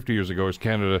 150 years ago, as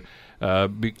Canada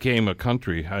became a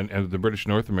country and the British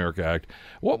North America Act.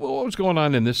 What was going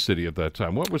on in this city at that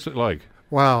time? What was it like?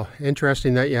 Wow,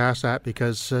 interesting that you asked that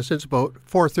because since about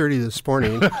 4:30 this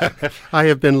morning, I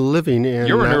have been living in...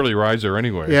 You're an early riser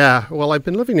anyway. Yeah, well, I've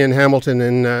been living in Hamilton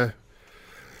in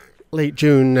late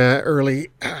June, early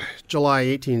July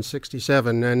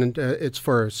 1867, and it's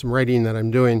for some writing that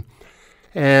I'm doing.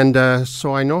 And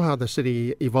so I know how the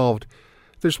city evolved.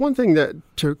 There's one thing that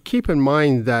to keep in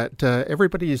mind that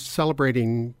everybody is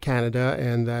celebrating Canada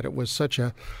and that it was such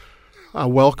a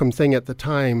welcome thing at the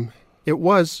time. It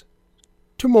was...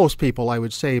 to most people, I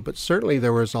would say, but certainly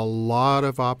there was a lot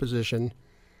of opposition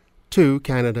to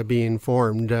Canada being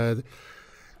formed.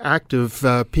 Active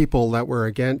people that were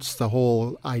against the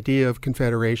whole idea of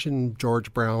Confederation.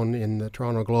 George Brown in the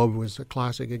Toronto Globe was a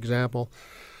classic example.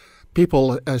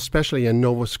 People, especially in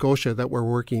Nova Scotia, that were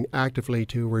working actively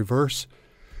to reverse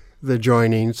the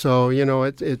joining. So,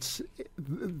 it's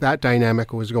that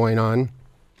dynamic was going on.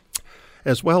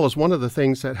 As well as one of the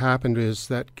things that happened is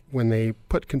that when they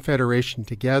put Confederation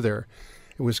together,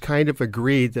 it was kind of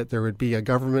agreed that there would be a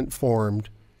government formed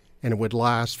and it would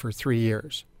last for 3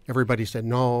 years. Everybody said,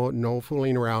 no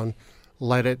fooling around.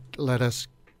 Let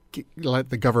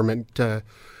the government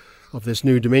of this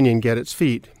new Dominion get its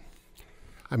feet.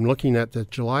 I'm looking at the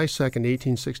July 2nd,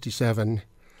 1867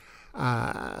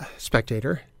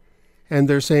 Spectator, and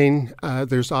they're saying,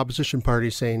 there's opposition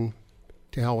parties saying,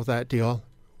 to hell with that deal.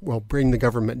 We'll bring the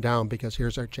government down because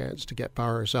here's our chance to get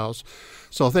power ourselves.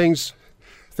 So things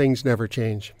never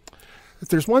change.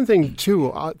 There's one thing,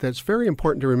 too, that's very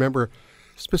important to remember,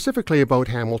 specifically about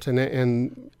Hamilton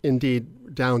and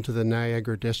indeed down to the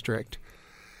Niagara District.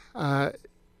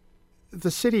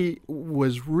 The city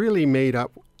was really made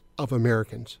up of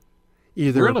Americans.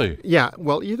 Really? Yeah.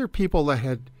 Well, either people that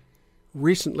had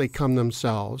recently come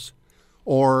themselves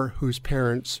or whose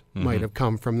parents might have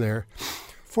come from there.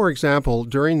 For example,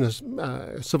 during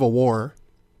the Civil War,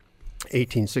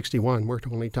 1861, we're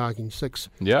only talking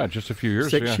just a few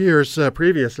years. 6 years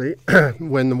previously,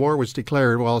 when the war was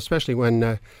declared, well, especially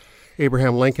when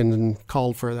Abraham Lincoln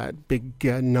called for that big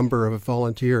number of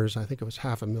volunteers, I think it was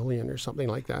 500,000 or something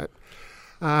like that,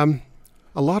 a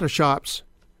lot of shops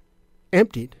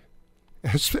emptied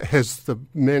as the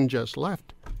men just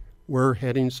left. We're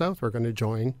heading south. We're going to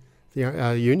join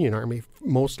the Union Army,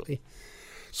 mostly.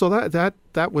 So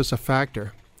that was a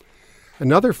factor.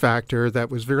 Another factor that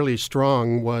was really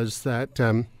strong was that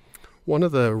one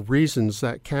of the reasons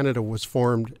that Canada was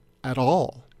formed at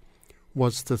all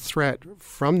was the threat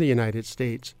from the United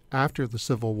States after the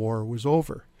Civil War was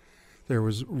over. There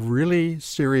was really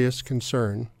serious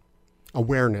concern,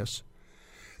 awareness,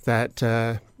 that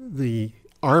the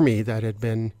army that had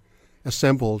been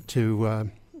assembled to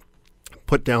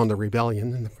put down the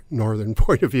rebellion in the northern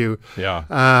point of view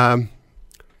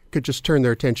could just turn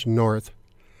their attention north.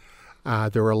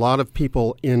 There were a lot of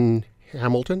people in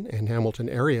Hamilton and Hamilton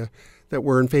area that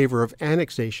were in favor of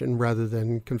annexation rather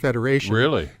than confederation.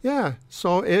 Really? Yeah.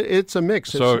 So it's a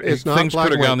mix. So it's not things black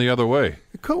could have and gone white. the other way.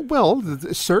 Well,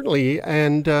 certainly,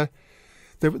 and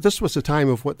this was a time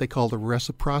of what they call the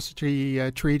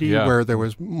Reciprocity Treaty, Yeah. where there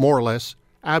was more or less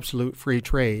absolute free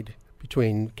trade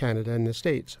between Canada and the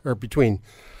States, or between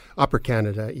Upper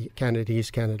Canada, Canada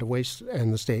East, Canada West,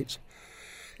 and the States.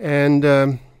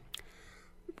 And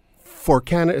for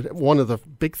Canada, one of the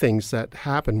big things that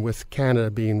happened with Canada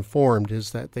being formed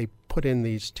is that they put in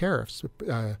these tariffs,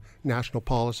 national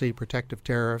policy, protective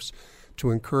tariffs, to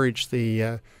encourage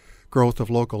the growth of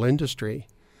local industry.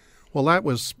 Well, that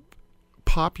was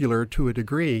popular to a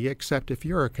degree, except if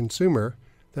you're a consumer,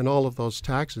 then all of those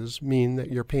taxes mean that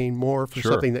you're paying more for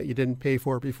Sure. something that you didn't pay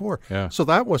for before. Yeah. So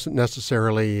that wasn't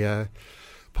necessarily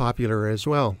popular as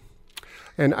well.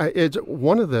 And it's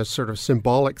one of the sort of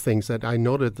symbolic things that I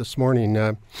noted this morning,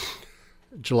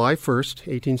 July 1st,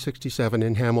 1867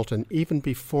 in Hamilton, even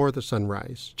before the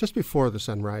sunrise, just before the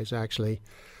sunrise actually,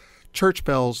 church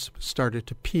bells started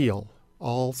to peal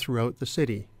all throughout the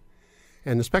city.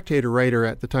 And the Spectator writer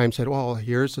at the time said, well,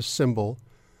 here's a symbol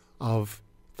of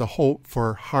the hope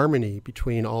for harmony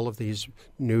between all of these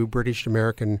new British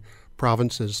American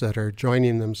provinces that are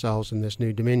joining themselves in this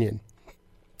new dominion.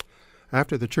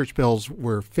 After the church bells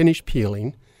were finished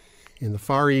pealing, in the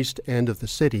far east end of the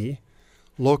city,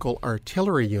 local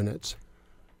artillery units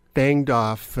banged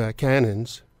off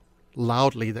cannons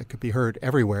loudly that could be heard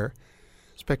everywhere.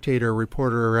 Spectator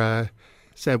reporter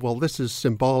said, well, this is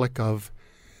symbolic of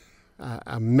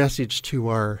a message to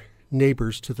our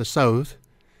neighbors to the south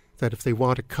that if they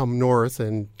want to come north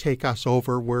and take us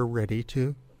over, we're ready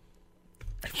to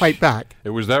fight back.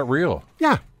 It was that real.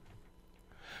 Yeah.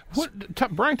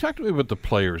 Brian, talk to me about the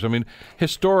players. I mean,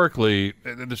 historically,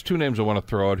 there's two names I want to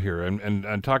throw out here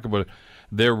and talk about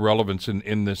their relevance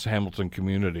in this Hamilton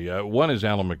community. One is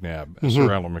Allan MacNab,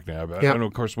 Sir Allan MacNab. Yep. And,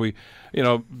 of course,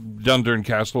 Dundurn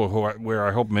Castle, where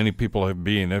I hope many people have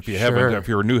been. If you haven't, if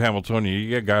you're a new Hamiltonian,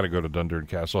 you got to go to Dundurn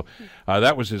Castle.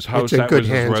 That was his house. It's in that good was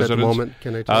hands his at the residence. moment,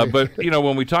 can I tell you? But,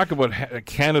 when we talk about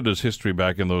Canada's history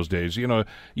back in those days,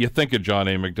 you think of John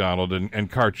A. Macdonald and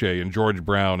Cartier and George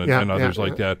Brown and others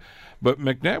like that. But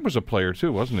MacNab was a player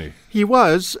too, wasn't he? He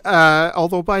was,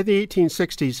 although by the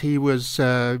 1860s he was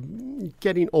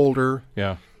getting older.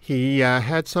 Yeah. He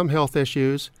had some health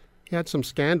issues. He had some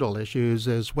scandal issues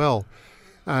as well.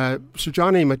 So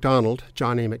John A. Macdonald,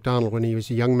 when he was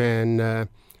a young man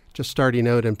just starting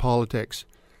out in politics,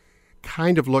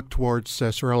 kind of looked towards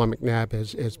Sir Allan MacNab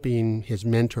as being his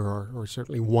mentor, or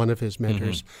certainly one of his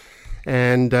mentors.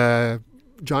 And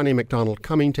John A. Macdonald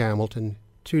coming to Hamilton,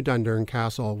 to Dundurn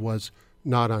Castle, was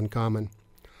not uncommon.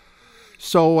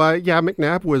 So,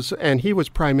 MacNab was, and he was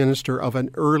Prime Minister of an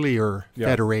earlier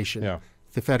federation,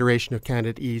 the Federation of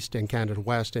Canada East and Canada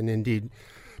West, and indeed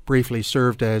briefly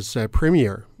served as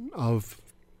Premier of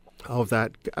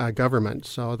that government.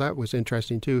 So that was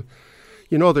interesting too.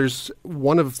 There's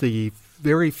one of the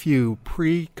very few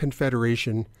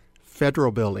pre-Confederation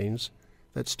federal buildings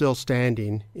that's still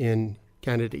standing in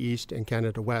Canada East and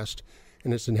Canada West,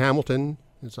 and it's in Hamilton.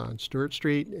 It's on Stewart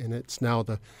Street, and it's now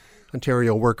the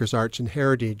Ontario Workers' Arts and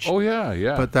Heritage. Oh,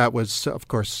 yeah. But that was, of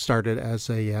course, started as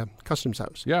a customs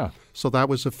house. Yeah. So that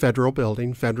was a federal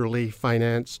building, federally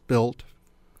financed, built,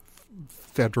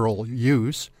 federal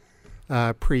use,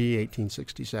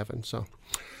 pre-1867. So,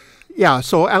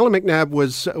 so Allan MacNab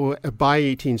was, by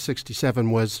 1867,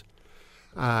 was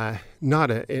not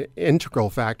an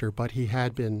integral factor, but he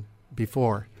had been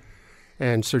before.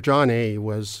 And Sir John A.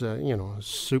 was,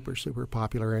 super, super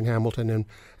popular in Hamilton,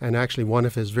 and actually one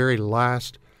of his very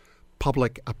last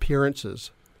public appearances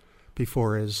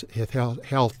before his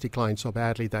health declined so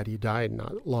badly that he died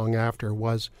not long after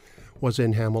was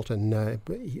in Hamilton. I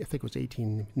think it was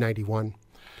 1891.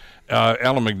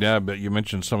 Allan MacNab, you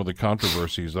mentioned some of the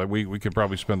controversies. We could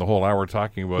probably spend the whole hour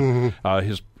talking about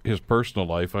his personal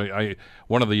life.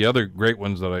 One of the other great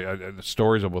ones that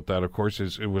stories about that, of course,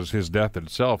 it was his death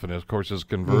itself, and of course his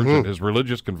conversion, his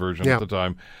religious conversion at the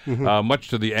time, much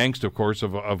to the angst, of course,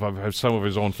 of some of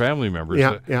his own family members.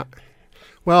 Yeah.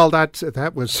 Well,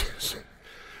 that was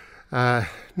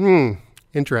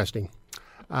interesting.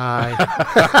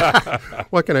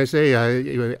 What can I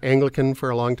say? Anglican for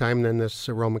a long time, then this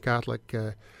Roman Catholic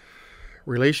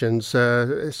relations.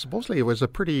 Supposedly it was a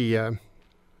pretty, I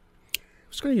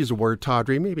was going to use the word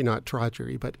tawdry, maybe not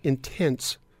tawdry, but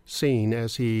intense scene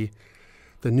as the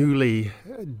newly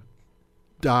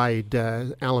died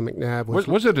Allan MacNab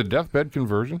was it a deathbed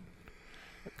conversion?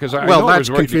 Because that's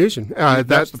confusion.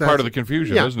 That's the part of the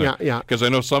confusion, isn't it? Yeah. Because I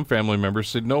know some family members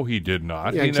said no, he did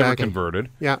not. Yeah, he exactly. never converted.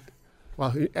 Yeah.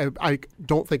 Well, I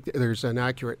don't think there's an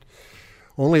accurate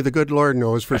Only the good Lord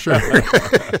knows for sure.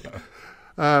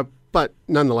 But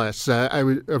nonetheless, I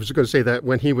was going to say that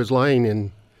when he was lying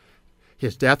in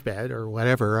his deathbed or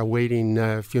whatever,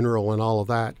 awaiting funeral and all of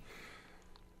that,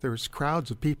 there was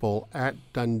crowds of people at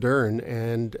Dundurn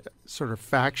and sort of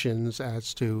factions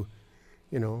as to,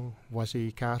 was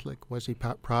he Catholic, was he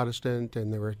Protestant,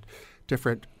 and there were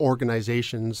different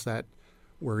organizations that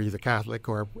were either Catholic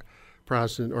or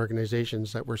Protestant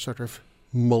organizations that were sort of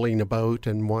mulling about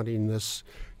and wanting this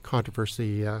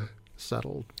controversy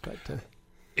settled. But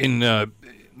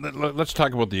let's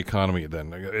talk about the economy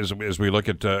then. As we look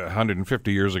at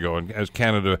 150 years ago, and as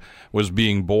Canada was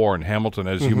being born, Hamilton,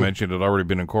 as you mentioned, had already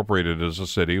been incorporated as a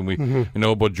city. And we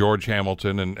know about George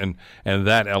Hamilton and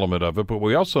that element of it. But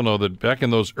we also know that back in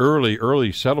those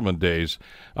early settlement days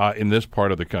in this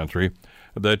part of the country,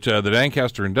 that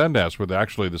Ancaster and Dundas were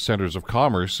actually the centers of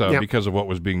commerce because of what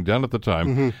was being done at the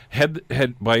time. Had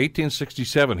by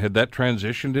 1867, had that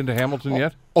transitioned into Hamilton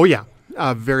yet? Oh, yeah.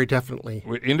 Very definitely.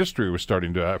 Industry was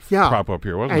starting to prop up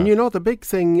here, wasn't it? And the big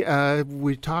thing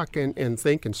we talk and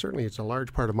think, and certainly it's a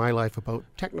large part of my life, about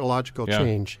technological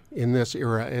change in this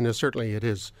era, and certainly it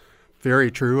is very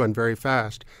true and very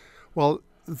fast. Well,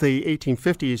 the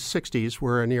 1850s, 60s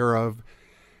were an era of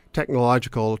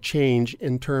technological change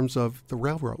in terms of the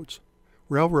railroads.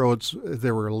 Railroads,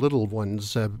 there were little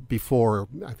ones before,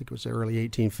 I think it was the early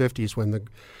 1850s when the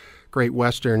Great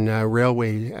Western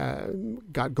Railway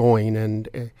got going,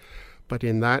 but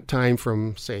in that time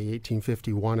from, say,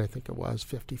 1851, I think it was,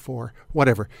 54,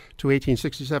 whatever, to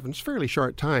 1867, it's a fairly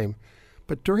short time.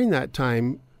 But during that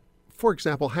time, for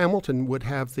example, Hamilton would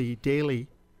have the daily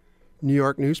New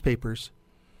York newspapers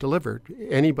delivered.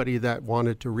 Anybody that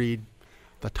wanted to read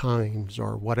the Times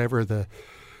or whatever the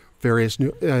various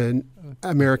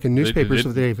American newspapers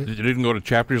of the day. You didn't go to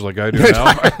Chapters like I do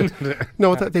now?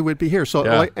 No, that they would be here. So,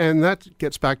 and that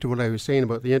gets back to what I was saying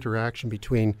about the interaction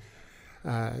between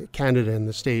Canada and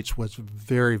the States was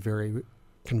very, very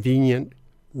convenient,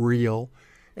 real,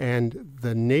 and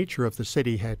the nature of the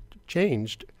city had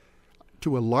changed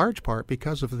to a large part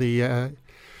because of the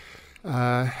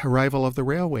arrival of the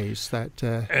railways.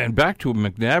 And back to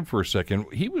McNabb for a second,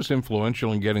 he was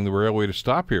influential in getting the railway to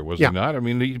stop here, was he not? I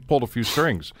mean, he pulled a few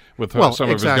strings with some of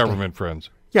his government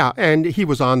friends. Yeah, and he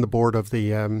was on the board of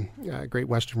the Great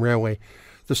Western Railway.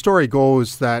 The story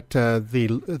goes that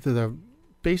the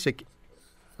basic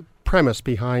premise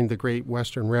behind the Great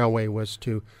Western Railway was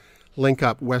to link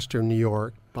up Western New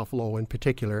York, Buffalo in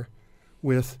particular,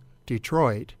 with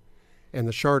Detroit, and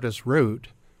the shortest route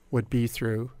would be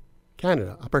through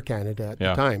Canada, Upper Canada at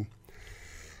the time.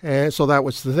 And so that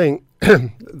was the thing.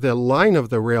 The line of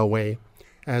the railway,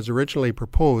 as originally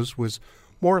proposed, was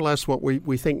more or less what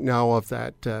we think now of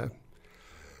that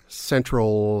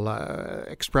central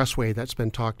expressway that's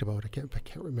been talked about. I can't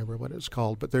remember what it's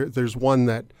called, but there's one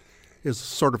that is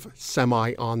sort of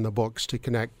semi on the books to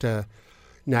connect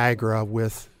Niagara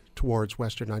towards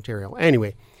Western Ontario.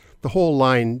 Anyway, the whole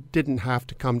line didn't have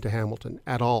to come to Hamilton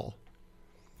at all.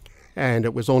 And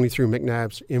it was only through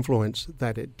McNabb's influence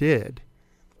that it did,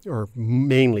 or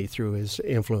mainly through his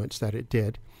influence that it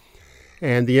did.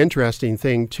 And the interesting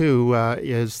thing, too,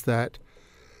 is that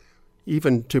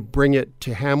even to bring it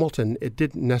to Hamilton, it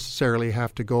didn't necessarily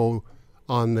have to go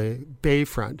on the bay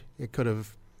front. It could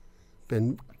have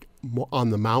been on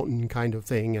the mountain kind of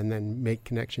thing and then make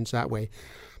connections that way.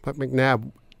 But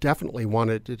McNabb definitely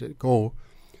wanted it to go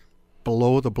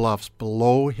below the bluffs,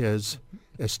 below his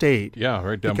estate. Yeah,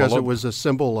 right down because below. It was a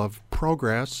symbol of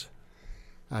progress,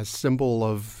 a symbol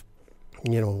of,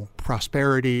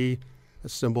 prosperity, a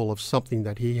symbol of something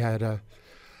that he had a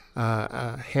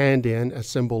hand in, a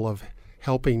symbol of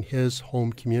helping his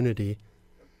home community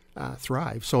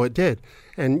thrive. So it did.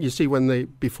 And you see,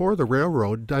 before the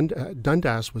railroad,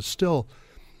 Dundas was still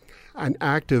an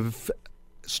active,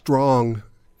 strong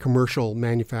commercial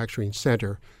manufacturing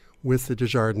center with the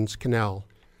Desjardins Canal.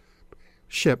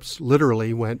 Ships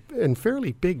literally went, and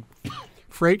fairly big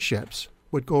freight ships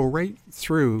would go right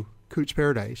through Cootes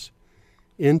Paradise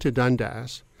into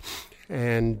Dundas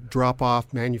and drop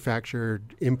off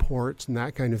manufactured imports and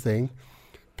that kind of thing,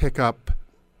 pick up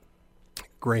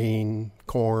grain,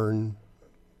 corn,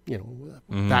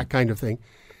 that kind of thing,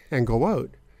 and go out.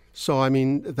 So, I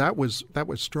mean, that was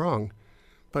strong.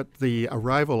 But the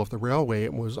arrival of the railway,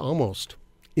 it was almost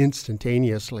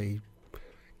instantaneously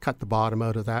cut the bottom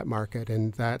out of that market,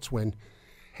 and that's when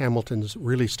Hamilton's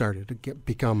really started to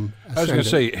become ascendant. I was going to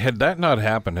say, had that not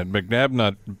happened, had McNabb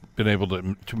not been able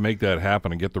to make that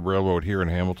happen and get the railroad here in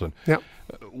Hamilton,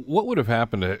 what would have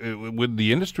happened? Would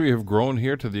the industry have grown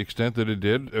here to the extent that it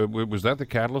did? Was that the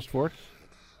catalyst for it?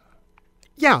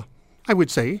 Yeah, I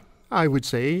would say. I would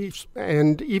say,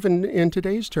 and even in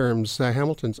today's terms,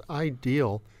 Hamilton's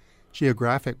ideal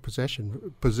geographic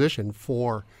position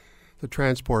for the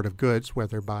transport of goods,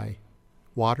 whether by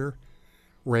water,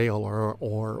 rail,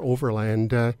 or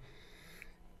overland,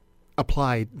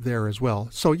 applied there as well.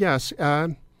 So yes,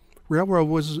 railroad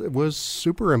was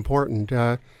super important.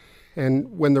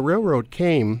 And when the railroad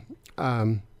came,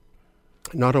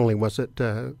 not only was it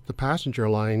the passenger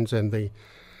lines and the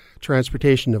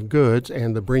transportation of goods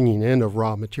and the bringing in of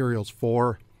raw materials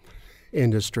for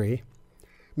industry,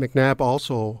 McNabb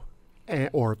also,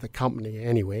 or the company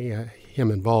anyway,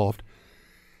 him involved,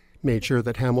 made sure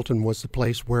that Hamilton was the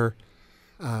place where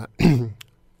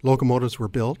locomotives were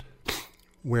built,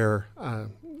 where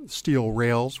steel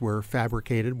rails were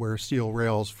fabricated, where steel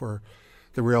rails for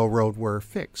the railroad were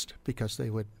fixed, because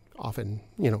they would often,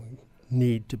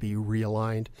 need to be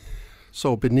realigned.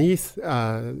 So beneath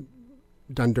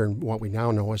Dundurn, what we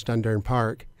now know as Dundurn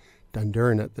Park,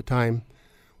 Dundurn at the time,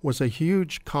 was a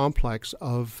huge complex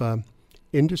of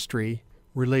industry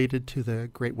related to the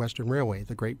Great Western Railway,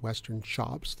 the Great Western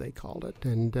Shops, they called it.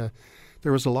 And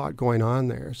there was a lot going on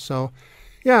there. So,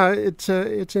 yeah, it's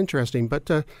interesting. But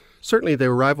certainly the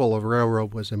arrival of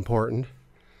railroad was important.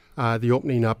 The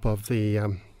opening up of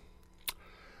the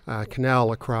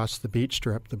canal across the beach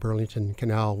strip, the Burlington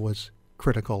Canal, was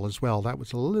critical as well. That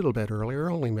was a little bit earlier,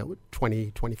 only about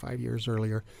 20, 25 years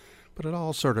earlier, but it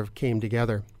all sort of came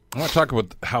together. I want to talk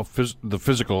about how the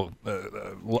physical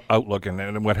outlook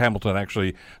and what Hamilton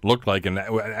actually looked like, and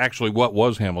actually what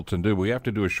was Hamilton do. We have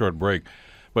to do a short break.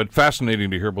 But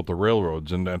fascinating to hear about the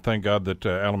railroads, and thank God that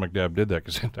Alan McNabb did that,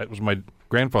 because that was my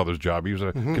grandfather's job. He was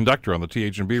a conductor on the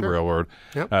TH&B Railroad,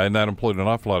 and that employed an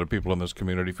awful lot of people in this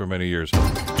community for many years.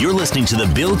 You're listening to The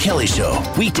Bill Kelly Show,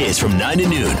 weekdays from 9 to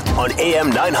noon on AM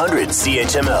 900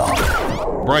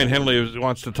 CHML. Brian Henley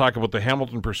wants to talk about the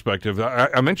Hamilton perspective.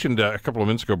 I mentioned a couple of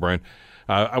minutes ago, Brian,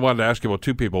 I wanted to ask you about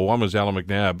two people. One was Alan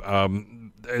McNabb.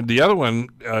 The other one,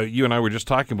 you and I were just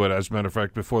talking about, as a matter of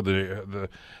fact, before the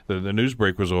news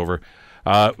break was over,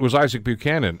 was Isaac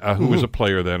Buchanan, who was a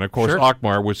player then. Of course,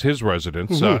 Ockmar was his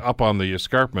residence up on the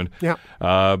escarpment. Yeah.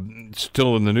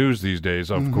 Still in the news these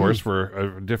days, of course,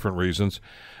 for different reasons.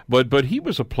 But he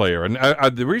was a player. And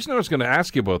the reason I was going to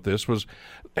ask you about this was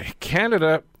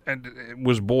Canada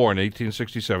was born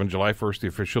 1867, July 1st, the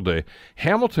official day.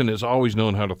 Hamilton has always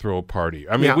known how to throw a party.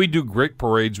 I mean, we do great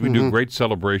parades. We do great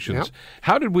celebrations. Yeah.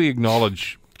 How did we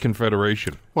acknowledge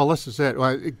Confederation? Well, this is it. Well,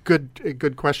 a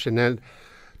good question. And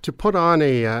to put on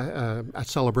a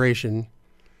celebration,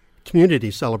 community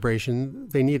celebration,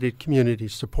 they needed community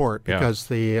support, because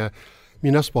the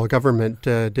municipal government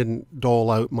didn't dole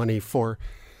out money for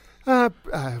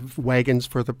wagons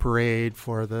for the parade,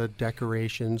 for the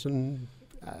decorations, and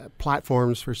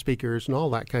platforms for speakers and all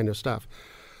that kind of stuff.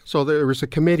 So there was a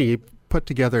committee put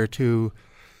together to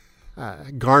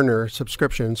garner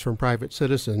subscriptions from private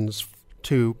citizens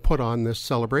to put on this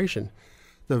celebration.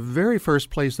 The very first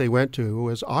place they went to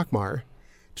was Ockmar,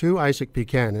 to Isaac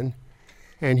Buchanan,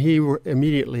 and he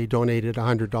immediately donated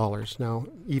 $100. Now,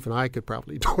 even I could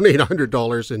probably donate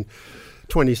 $100 in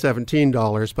 2017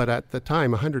 dollars, but at the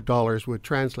time, $100 would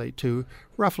translate to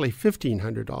roughly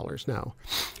 $1,500 now.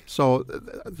 So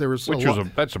there was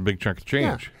that's a big chunk of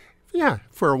change. Yeah,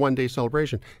 for a one-day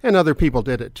celebration, and other people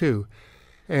did it too.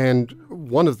 And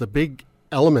one of the big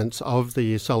elements of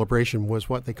the celebration was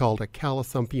what they called a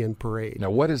Callithumpian parade.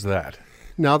 Now, what is that?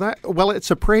 Now it's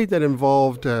a parade that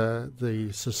involved the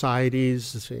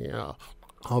societies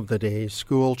of the day,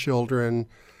 school children,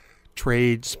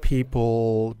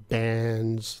 tradespeople,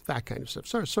 bands, that kind of stuff.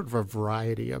 So sort of a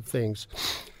variety of things.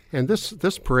 And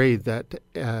this parade that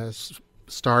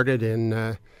started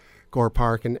in Gore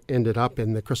Park and ended up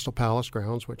in the Crystal Palace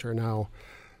grounds, which are now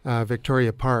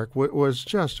Victoria Park, was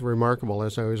just remarkable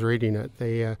as I was reading it.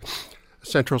 The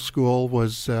Central School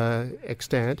was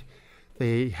extant.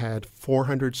 They had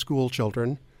 400 school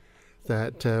children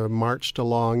that marched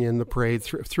along in the parade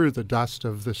through the dust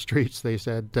of the streets, they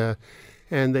said,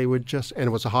 and they would and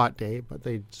it was a hot day, but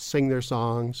they'd sing their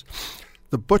songs.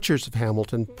 The Butchers of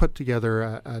Hamilton put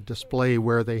together a display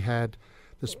where they had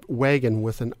this wagon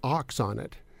with an ox on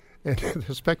it. And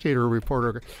the Spectator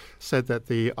reporter said that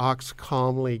the ox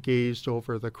calmly gazed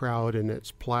over the crowd in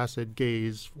its placid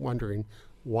gaze, wondering,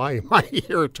 why am I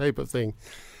here, type of thing.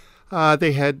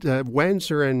 They had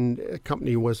Wanzer and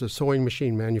Company was a sewing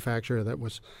machine manufacturer that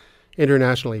was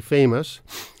internationally famous.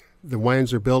 The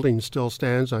Wanzer building still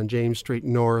stands on James Street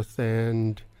North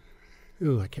and,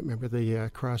 I can't remember the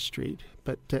cross street,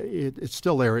 but it's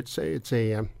still there. It's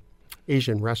a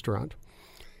Asian restaurant.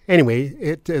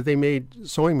 Anyway, they made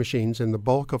sewing machines, and the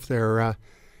bulk of their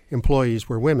employees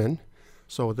were women.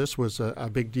 So this was a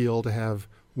big deal to have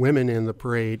women in the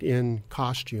parade in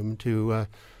costume to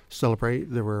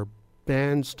celebrate. There were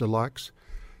bands deluxe.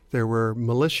 There were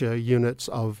militia units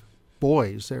of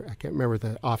boys. There, I can't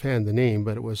remember offhand the name,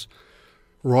 but it was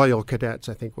Royal Cadets,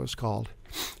 I think it was called.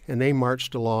 And they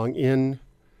marched along in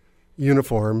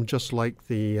uniform, just like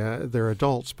their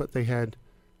adults, but they had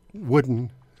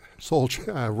wooden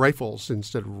rifles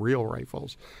instead of real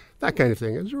rifles. That kind of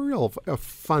thing. It was a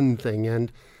fun thing. And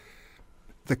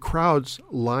the crowds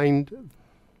lined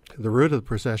the route of the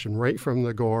procession right from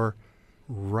the Gore,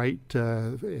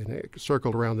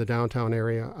 circled around the downtown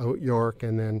area, out York,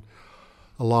 and then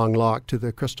along Loch to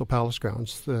the Crystal Palace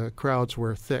grounds. The crowds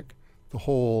were thick the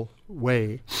whole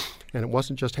way, and it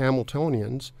wasn't just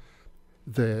Hamiltonians.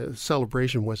 The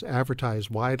celebration was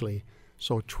advertised widely,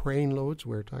 so train loads,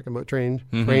 we're talking about train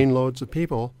loads of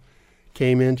people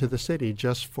came into the city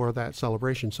just for that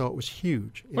celebration. So it was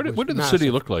huge. What did the city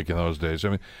look like in those days? I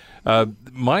mean,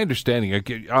 my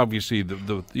understanding, obviously,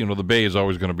 the Bay is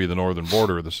always going to be the northern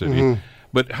border of the city.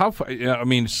 But how far? I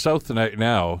mean, south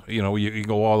now, you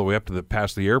go all the way up to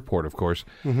past the airport, of course.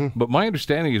 But my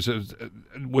understanding is,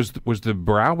 was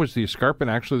the escarpment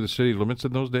actually the city limits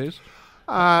in those days?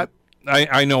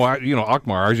 I know,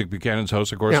 Ackmar, Isaac Buchanan's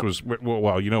house, of course, was,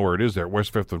 well, you know where it is there,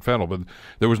 West 5th and Fennel, but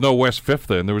there was no West 5th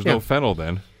then, there was no Fennel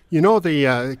then. You know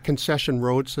the concession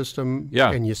road system,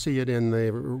 and you see it in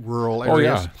the rural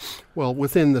areas? Well,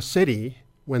 within the city,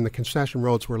 when the concession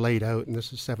roads were laid out, and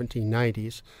this is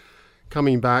 1790s,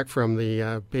 coming back from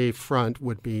the Bay front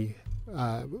would be,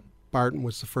 Barton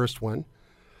was the first one,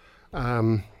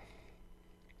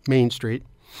 Main Street,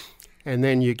 and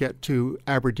then you get to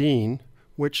Aberdeen,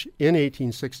 which in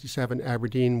 1867,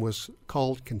 Aberdeen was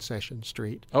called Concession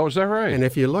Street. Oh, is that right? And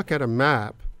if you look at a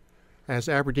map, as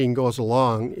Aberdeen goes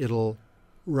along, it'll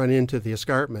run into the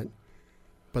escarpment,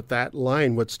 but that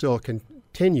line would still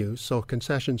continue, so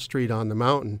Concession Street on the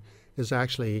mountain is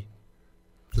actually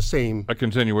the same. A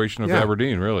continuation of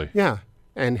Aberdeen, really? Yeah,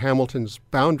 and Hamilton's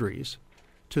boundaries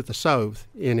to the south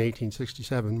in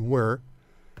 1867 was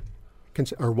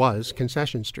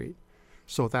Concession Street.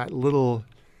 So that little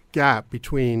gap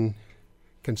between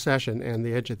Concession and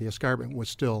the edge of the escarpment was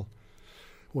still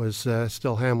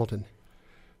Hamilton.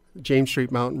 James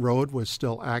Street Mountain Road was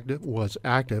still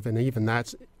active, and even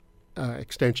that's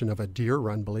extension of a deer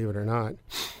run, believe it or not.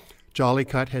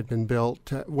 Jollycut had been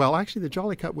built. Actually, the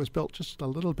Jollycut was built just a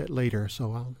little bit later,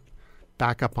 so I'll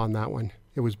back up on that one.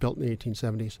 It was built in the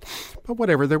 1870s. But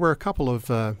whatever, there were a couple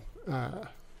of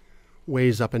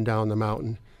ways up and down the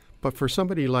mountain. But for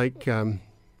somebody like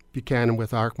Buchanan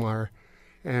with Ackmar,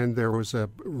 and there was a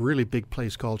really big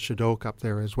place called Shadoke up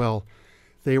there as well.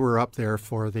 They were up there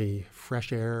for the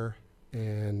fresh air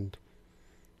and,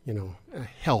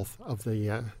 health of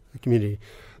the community.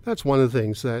 That's one of the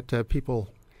things that people,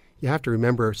 you have to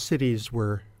remember, cities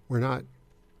were not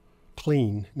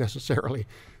clean necessarily.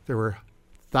 There were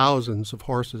thousands of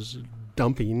horses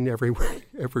dumping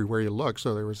everywhere you look,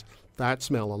 so there was that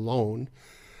smell alone.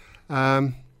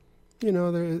 There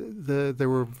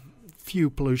were few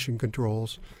pollution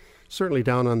controls. Certainly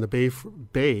down on the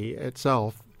bay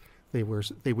itself, they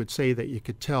would say that you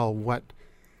could tell what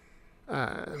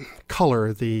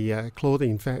color the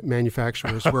clothing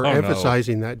manufacturers were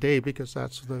emphasizing that day, because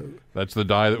that's the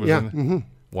dye that was in.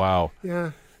 Wow.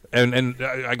 Yeah. And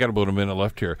I got about a minute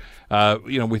left here.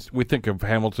 We think of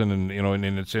Hamilton and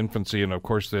in its infancy, and of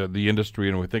course the industry,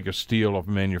 and we think of steel, of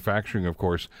manufacturing, of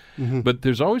course. But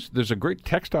there's a great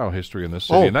textile history in this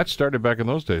city, and that started back in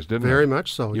those days, didn't it? Very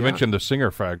much so. You mentioned the Singer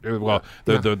factory. Well,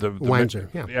 the Windsor.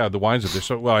 The Windsor.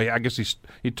 So, I guess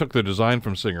he took the design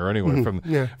from Singer anyway,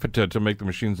 to make the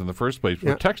machines in the first place.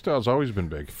 But textile's always been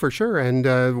big, for sure.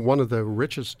 And one of the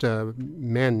richest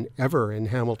men ever in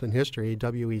Hamilton history,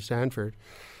 W.E. Sanford.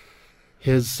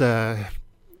 His how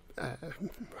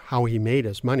he made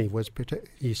his money was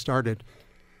he started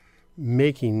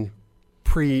making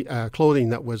clothing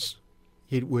that was,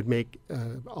 he would make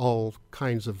all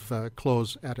kinds of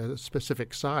clothes at a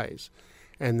specific size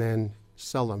and then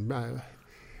sell them,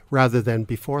 rather than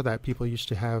before that people used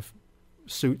to have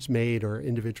suits made or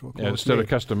individual clothes instead made. Of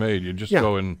custom made, you just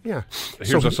go and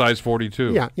here's a size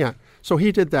 42. Yeah. So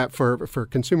he did that for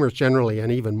consumers generally,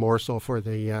 and even more so for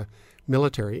the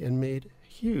military, and made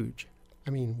huge.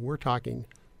 I mean, we're talking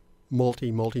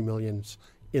multi-millions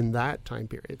in that time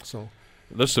period. So,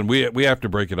 listen, we have to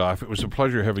break it off. It was a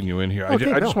pleasure having you in here.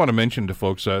 Okay, I just want to mention to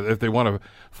folks, if they want to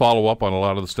follow up on a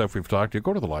lot of the stuff we've talked to,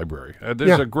 go to the library.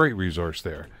 There's a great resource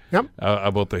there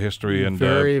about the history, and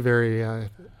very, very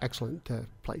excellent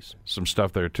place. Some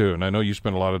stuff there too. And I know you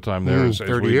spent a lot of time there, as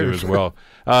 30 we years. do as well.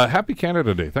 Happy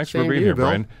Canada Day. Thanks for being here, Bill.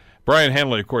 Brian. Brian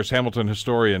Hanley, of course, Hamilton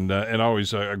historian, and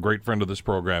always a great friend of this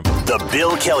program. The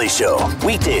Bill Kelly Show,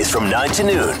 weekdays from 9 to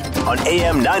noon on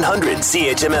AM 900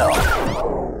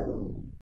 CHML.